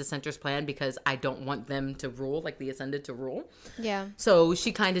the dissenters plan because I don't want them to rule, like the Ascended to rule. Yeah. So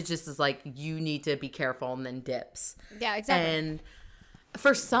she kind of just is like, you need to be careful, and then dips. Yeah, exactly. And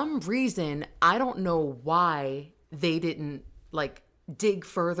for some reason, I don't know why they didn't, like, dig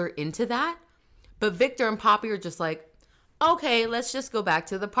further into that. But Victor and Poppy are just like, okay, let's just go back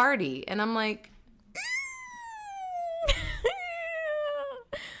to the party. And I'm like,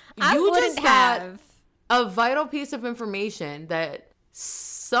 I you wouldn't just got have. a vital piece of information that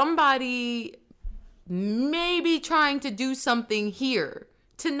somebody may be trying to do something here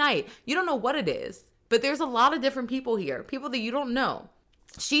tonight. You don't know what it is, but there's a lot of different people here, people that you don't know.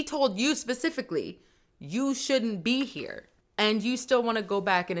 She told you specifically, you shouldn't be here. And you still want to go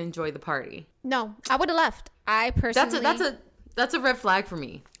back and enjoy the party. No, I would have left. I personally. That's a red flag for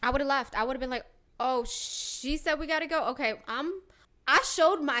me. I would have left. I would have been like, oh, she said we got to go. Okay, I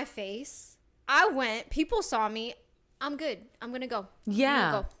showed my face. I went. People saw me. I'm good. I'm going to go.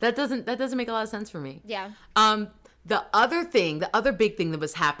 Yeah. That doesn't make a lot of sense for me. Yeah. The other big thing that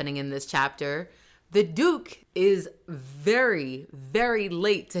was happening in this chapter, the Duke is very, very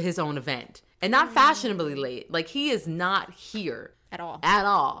late to his own event. And not fashionably late. Like, he is not here. At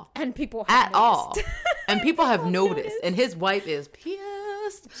all. And people have noticed. And people have noticed. And his wife is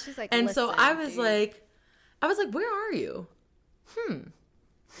pissed. She's like, and so listen, I was dude. like, where are you?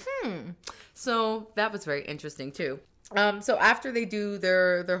 So that was very interesting too. So after they do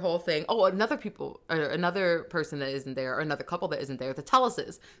their whole thing, another person that isn't there, or another couple that isn't there, the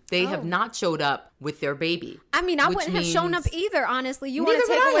Telluses, they have not showed up with their baby. I mean, I wouldn't have shown up either, honestly. You want to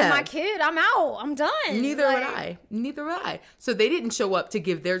take away my kid? I'm out. I'm done. Neither would I. So they didn't show up to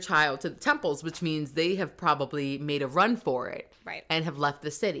give their child to the temples, which means they have probably made a run for it. Right. And have left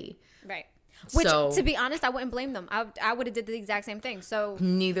the city. Right. Which, to be honest, I wouldn't blame them. I would have did the exact same thing. So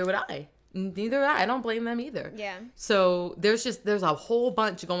neither would I. I don't blame them either. Yeah. So there's a whole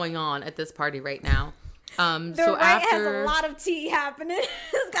bunch going on at this party right now. So has a lot of tea happening.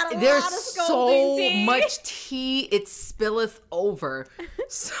 It's got a there's lot of scolding tea. Much tea, it spilleth over.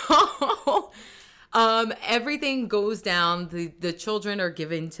 So everything goes down. The children are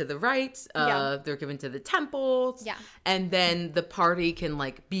given to the rites. They're given to the temples. Yeah. And then the party can,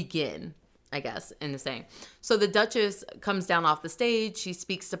 like, begin, I guess, in the same. So the Duchess comes down off the stage. She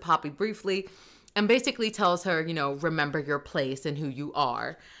speaks to Poppy briefly and basically tells her, you know, remember your place and who you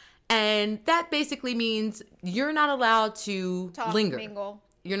are. And that basically means you're not allowed to linger. Mingle.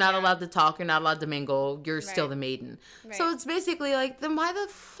 You're not allowed to talk. You're not allowed to mingle. You're still the maiden. Right. So it's basically like, then why the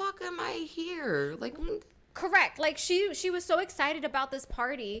fuck am I here? Like, correct. Like, she was so excited about this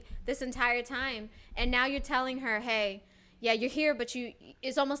party this entire time, and now you're telling her, hey, yeah, you're here, but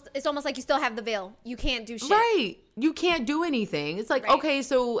it's almost like you still have the veil. You can't do shit. Right. You can't do anything. It's like, okay,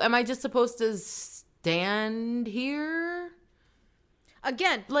 so am I just supposed to stand here?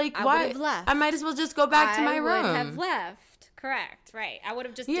 Again, Like, I why? would have left. I might as well just go back to my room. I would have left. Correct. Right. I would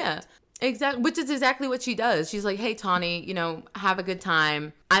have just dipped. Exactly, which is exactly what she does. She's like, hey, Tawny, have a good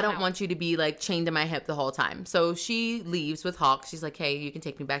time. I don't want you to be like chained to my hip the whole time. So she leaves with Hawk. She's like, hey, you can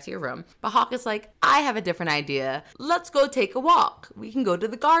take me back to your room. But Hawk is like, I have a different idea. Let's go take a walk. We can go to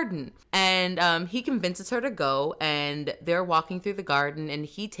the garden. And he convinces her to go, and they're walking through the garden, and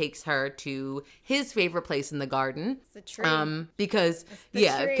he takes her to his favorite place in the garden. It's a tree. Because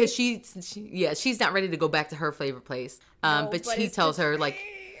she's not ready to go back to her favorite place. But he tells her like,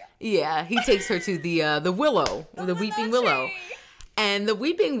 yeah, he takes her to the willow, the weeping willow. And the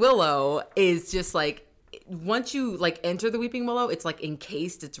weeping willow is just like, once you like enter the weeping willow, it's like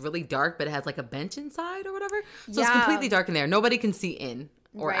encased. It's really dark, but it has like a bench inside or whatever. So it's completely dark in there. Nobody can see in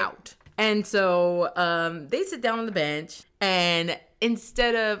or out. And so they sit down on the bench, and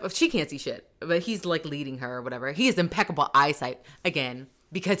instead of, she can't see shit, but he's like leading her or whatever. He has impeccable eyesight again,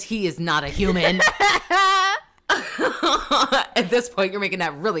 because he is not a human. At this point, you're making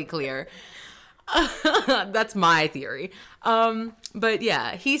that really clear. That's my theory. But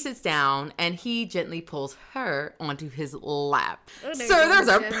yeah, he sits down and he gently pulls her onto his lap. Oh, Sir, there's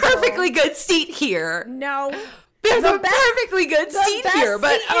a perfectly good seat here. No. There's a perfectly good seat here,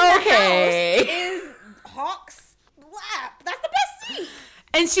 but okay. Is Hawk's lap. That's the best seat.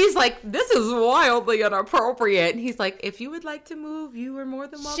 And she's like, this is wildly inappropriate. And he's like, if you would like to move, you are more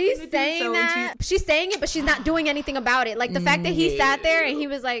than welcome to do so. She's saying that. She's saying it, but she's not doing anything about it. Like the fact that he sat there and he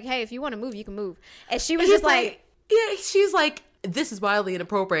was like, hey, if you want to move, you can move. And she was just like, yeah, she's like, this is wildly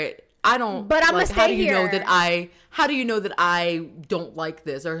inappropriate. I don't, but I'm like, gonna stay here. How do you know that I don't like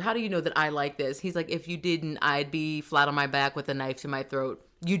this? Or how do you know that I like this? He's like, if you didn't, I'd be flat on my back with a knife to my throat.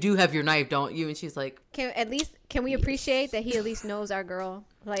 You do have your knife, don't you? And she's like, can we appreciate that he at least knows our girl?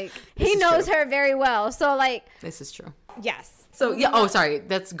 Like, he knows her very well. So like, this is true. Yes. So yeah. Oh, sorry.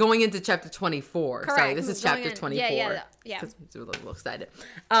 That's going into chapter 24. Correct. Sorry, this is chapter 24. Yeah. I'm a little excited.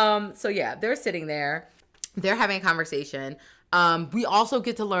 So yeah, they're sitting there. They're having a conversation. We also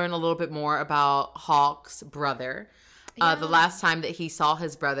get to learn a little bit more about Hawk's brother. The last time that he saw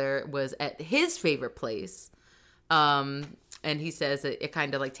his brother was at his favorite place. And he says that it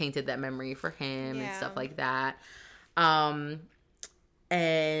kind of like tainted that memory for him and stuff like that. And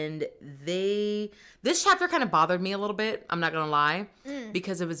this chapter kind of bothered me a little bit. I'm not going to lie,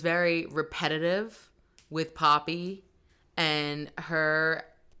 because it was very repetitive with Poppy and her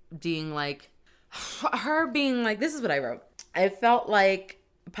being like, this is what I wrote. I felt like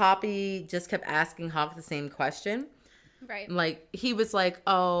Poppy just kept asking Hawk the same question. Right. Like he was like,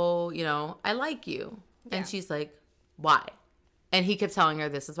 oh, I like you. Yeah. And she's like, why? And he kept telling her,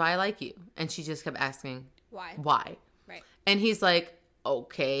 this is why I like you. And she just kept asking, why? Right. And he's like,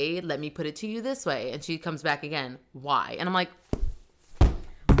 okay, let me put it to you this way. And she comes back again, why? And I'm like,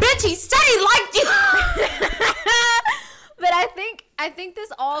 bitch, he said he liked you. But I think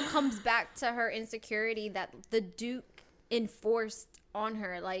this all comes back to her insecurity that the Duke enforced on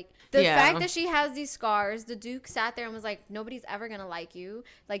her. Like the fact that she has these scars, the Duke sat there and was like, nobody's ever gonna like you.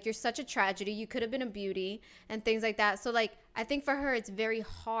 Like, you're such a tragedy. You could have been a beauty and things like that. So like, I think for her, it's very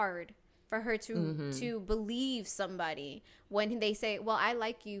hard for her to believe somebody when they say, well, I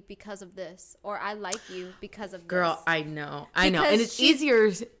like you because of this, or I like you because of Girl, this. I know. And it's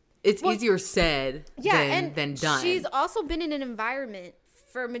easier said than done. She's also been in an environment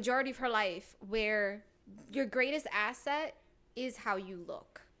for a majority of her life where your greatest asset is how you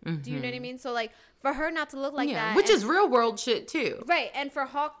look. Do you know what I mean? So like, for her not to look like that, which is real world shit too, right? And for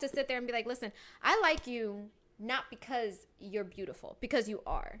Hawk to sit there and be like, listen, I like you not because you're beautiful, because you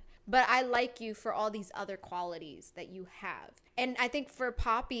are, but I like you for all these other qualities that you have. And I think for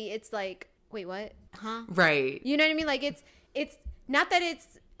Poppy, it's like, wait, what? Huh? Right. You know what I mean? Like, it's not that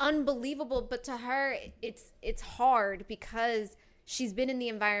it's unbelievable, but to her, it's hard because she's been in the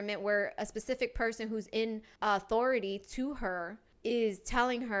environment where a specific person who's in authority to her is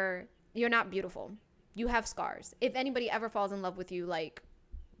telling her, you're not beautiful. You have scars. If anybody ever falls in love with you, like,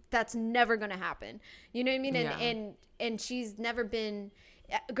 that's never going to happen. You know what I mean? And she's never been,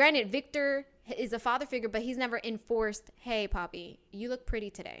 granted, Victor is a father figure, but he's never enforced, hey, Poppy, you look pretty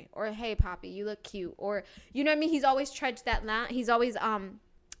today. Or, hey, Poppy, you look cute. Or, you know what I mean? He's always trudged that line. He's always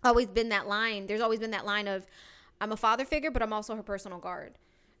been that line. There's always been that line of, I'm a father figure, but I'm also her personal guard.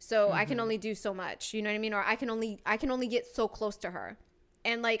 So I can only do so much, you know what I mean? Or I can only get so close to her.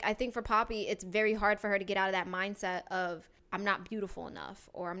 And like, I think for Poppy, it's very hard for her to get out of that mindset of, I'm not beautiful enough,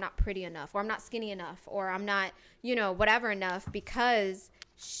 or I'm not pretty enough, or I'm not skinny enough, or I'm not, whatever enough, because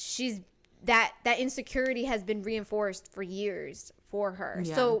she's that insecurity has been reinforced for years for her.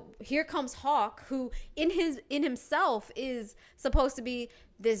 Yeah. So here comes Hawk, who in himself is supposed to be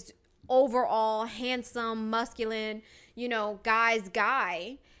this overall handsome, masculine, guy's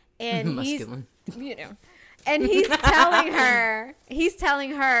guy. And Masculine. And he's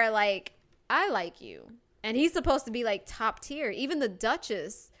telling her like, I like you. And he's supposed to be like top tier. Even the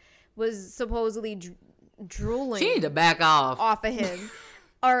Duchess was supposedly drooling. She need to back off of him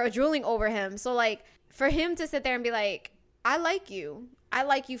or drooling over him. So like for him to sit there and be like, I like you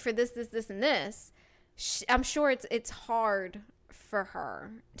for this, and this. I'm sure it's hard for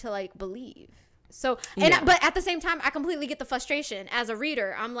her to like believe. So, but at the same time, I completely get the frustration as a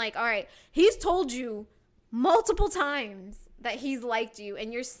reader. I'm like, all right, he's told you multiple times that he's liked you,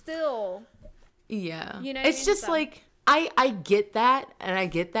 and you're still, it's just like, I get that, and I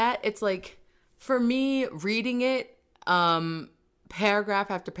get that. It's like, for me, reading it, paragraph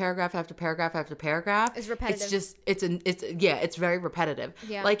after paragraph after paragraph after paragraph, it's repetitive. It's just it's very repetitive.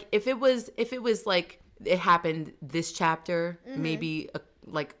 Yeah. Like if it was like it happened this chapter, maybe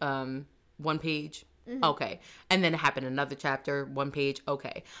one page, okay, and then it happened another chapter, one page,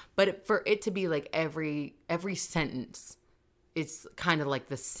 okay, but for it to be like every sentence, it's kind of like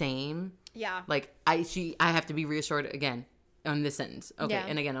the same. Yeah. Like I have to be reassured again on this sentence, okay, Yeah.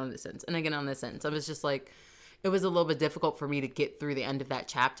 and again on this sentence, and again on this sentence. I was just like, it was a little bit difficult for me to get through the end of that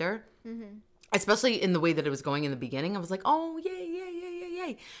chapter, especially in the way that it was going in the beginning. I was like, oh,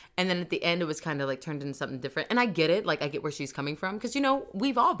 yay. And then at the end, it was kind of like turned into something different. And I get it. Like, I get where she's coming from because,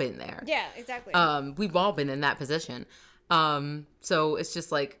 we've all been there. Yeah, exactly. We've all been in that position. So it's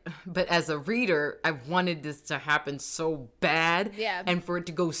just like, but as a reader, I wanted this to happen so bad. Yeah. And for it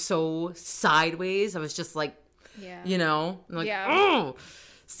to go so sideways, I was just like, I'm like, Yeah. oh.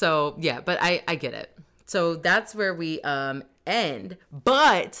 So, yeah, but I get it. So that's where we end.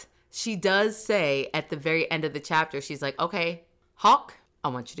 But she does say at the very end of the chapter, she's like, okay, Hawk, I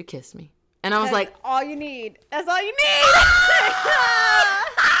want you to kiss me. And I was like, all you need. That's all you need.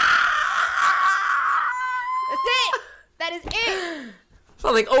 That's it. That is it.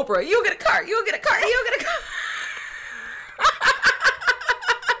 felt like Oprah, you'll get a car, you'll get a car, you'll get a car.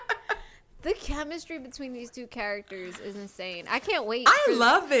 The chemistry between these two characters is insane. I can't wait. I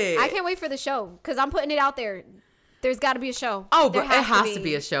love it. I can't wait for the show because I'm putting it out there. There's got to be a show. Oh, but it has to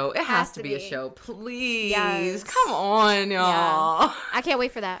be a show. It has to be a show. Please. Yes. Come on, y'all. Yeah. I can't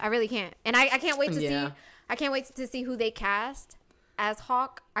wait for that. I really can't. And I can't wait to Yeah. see. I can't wait to see who they cast as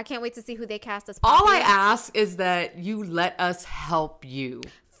Hawk. I can't wait to see who they cast as Poppy. All I ask is that you let us help you.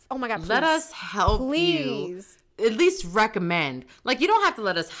 Oh my God, please. Let us help you. Please. At least recommend. Like, you don't have to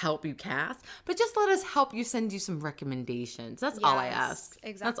let us help you cast, but just let us help you, send you some recommendations. That's all I Yes, ask.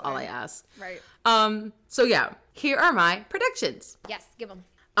 exactly. That's all I ask. Right. So yeah, here are my predictions. Yes, give them.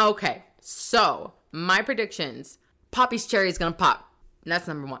 Okay, so my predictions. Poppy's cherry is gonna pop. That's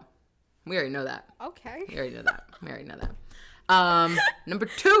number one. We already know that. Okay. We already know that. We already know that. Number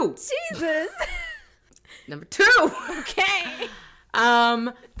two. Jesus. Number two. Okay.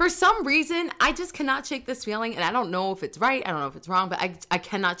 For some reason, I just cannot shake this feeling, and I don't know if it's right, I don't know if it's wrong, but I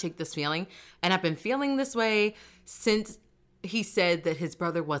cannot shake this feeling, and I've been feeling this way since he said that his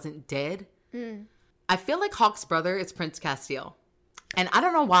brother wasn't dead. I feel like Hawk's brother is Prince Castile, and I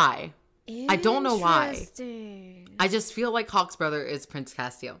don't know why. I don't know why. Interesting. I just feel like Hawk's brother is Prince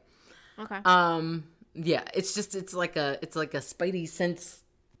Castile. Okay. Yeah, it's like a Spidey sense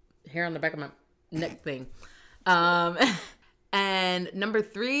hair on the back of my neck thing. And number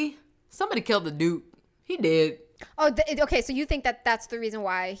three, somebody killed the Duke. He did. Oh, okay. So you think that that's the reason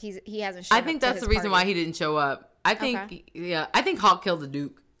why he hasn't shown I up think to that's his the reason why party? he didn't show up. I think, Okay. yeah, I think Hawk killed the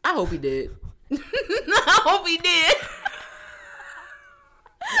Duke. I hope he did. I hope he did.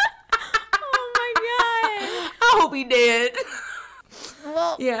 Oh my God. I hope he did.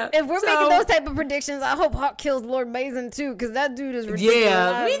 Well, Yeah, if we're so- making those type of predictions, I hope Hawk kills Lord Mason too, because that dude is ridiculous.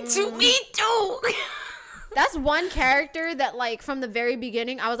 Yeah, me too. Me too. That's one character that, like, from the very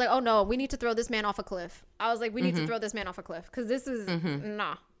beginning, I was like, oh no, we need to throw this man off a cliff. I was like, we need to throw this man off a cliff because this is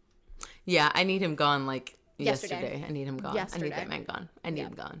nah. Yeah, I need him gone like Yesterday. yesterday. I need him gone. I Yesterday. need that man gone. I need Yeah.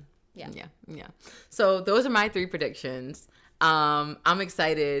 him gone. Yeah. Yeah. So those are my three predictions. I'm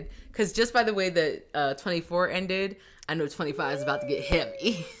excited because just by the way that 24 ended, I know 25 is about to get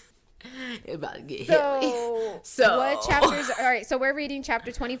heavy. It's about to get heavy. So what chapters? All right, so we're reading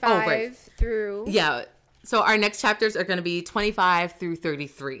chapter 25 right. through Yeah. So our next chapters are going to be 25 through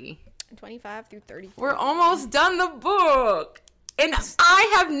 33. 25 through 30. We're almost done the book. And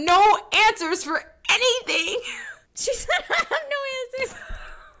I have no answers for anything. She said, I have no answers.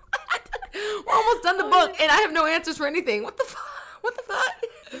 We're almost done the book, and I have no answers for anything. What the fuck? What the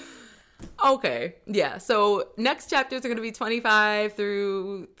fuck? Okay. Yeah. So next chapters are going to be 25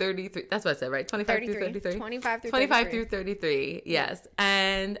 through 33. That's what I said, right? 25 through 33. 25 through 25 33. through 33. Yes.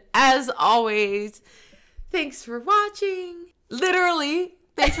 And as always, thanks for watching. Literally.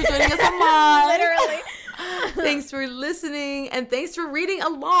 Thanks for joining us online. Literally. Thanks for listening and thanks for reading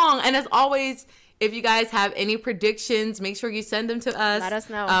along. And as always, if you guys have any predictions, make sure you send them to us. Let us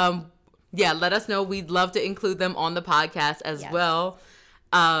know. Yeah, let us know. We'd love to include them on the podcast as well.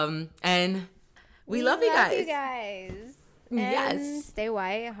 And we love you guys. And yes. stay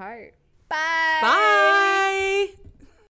white at heart. Bye. Bye.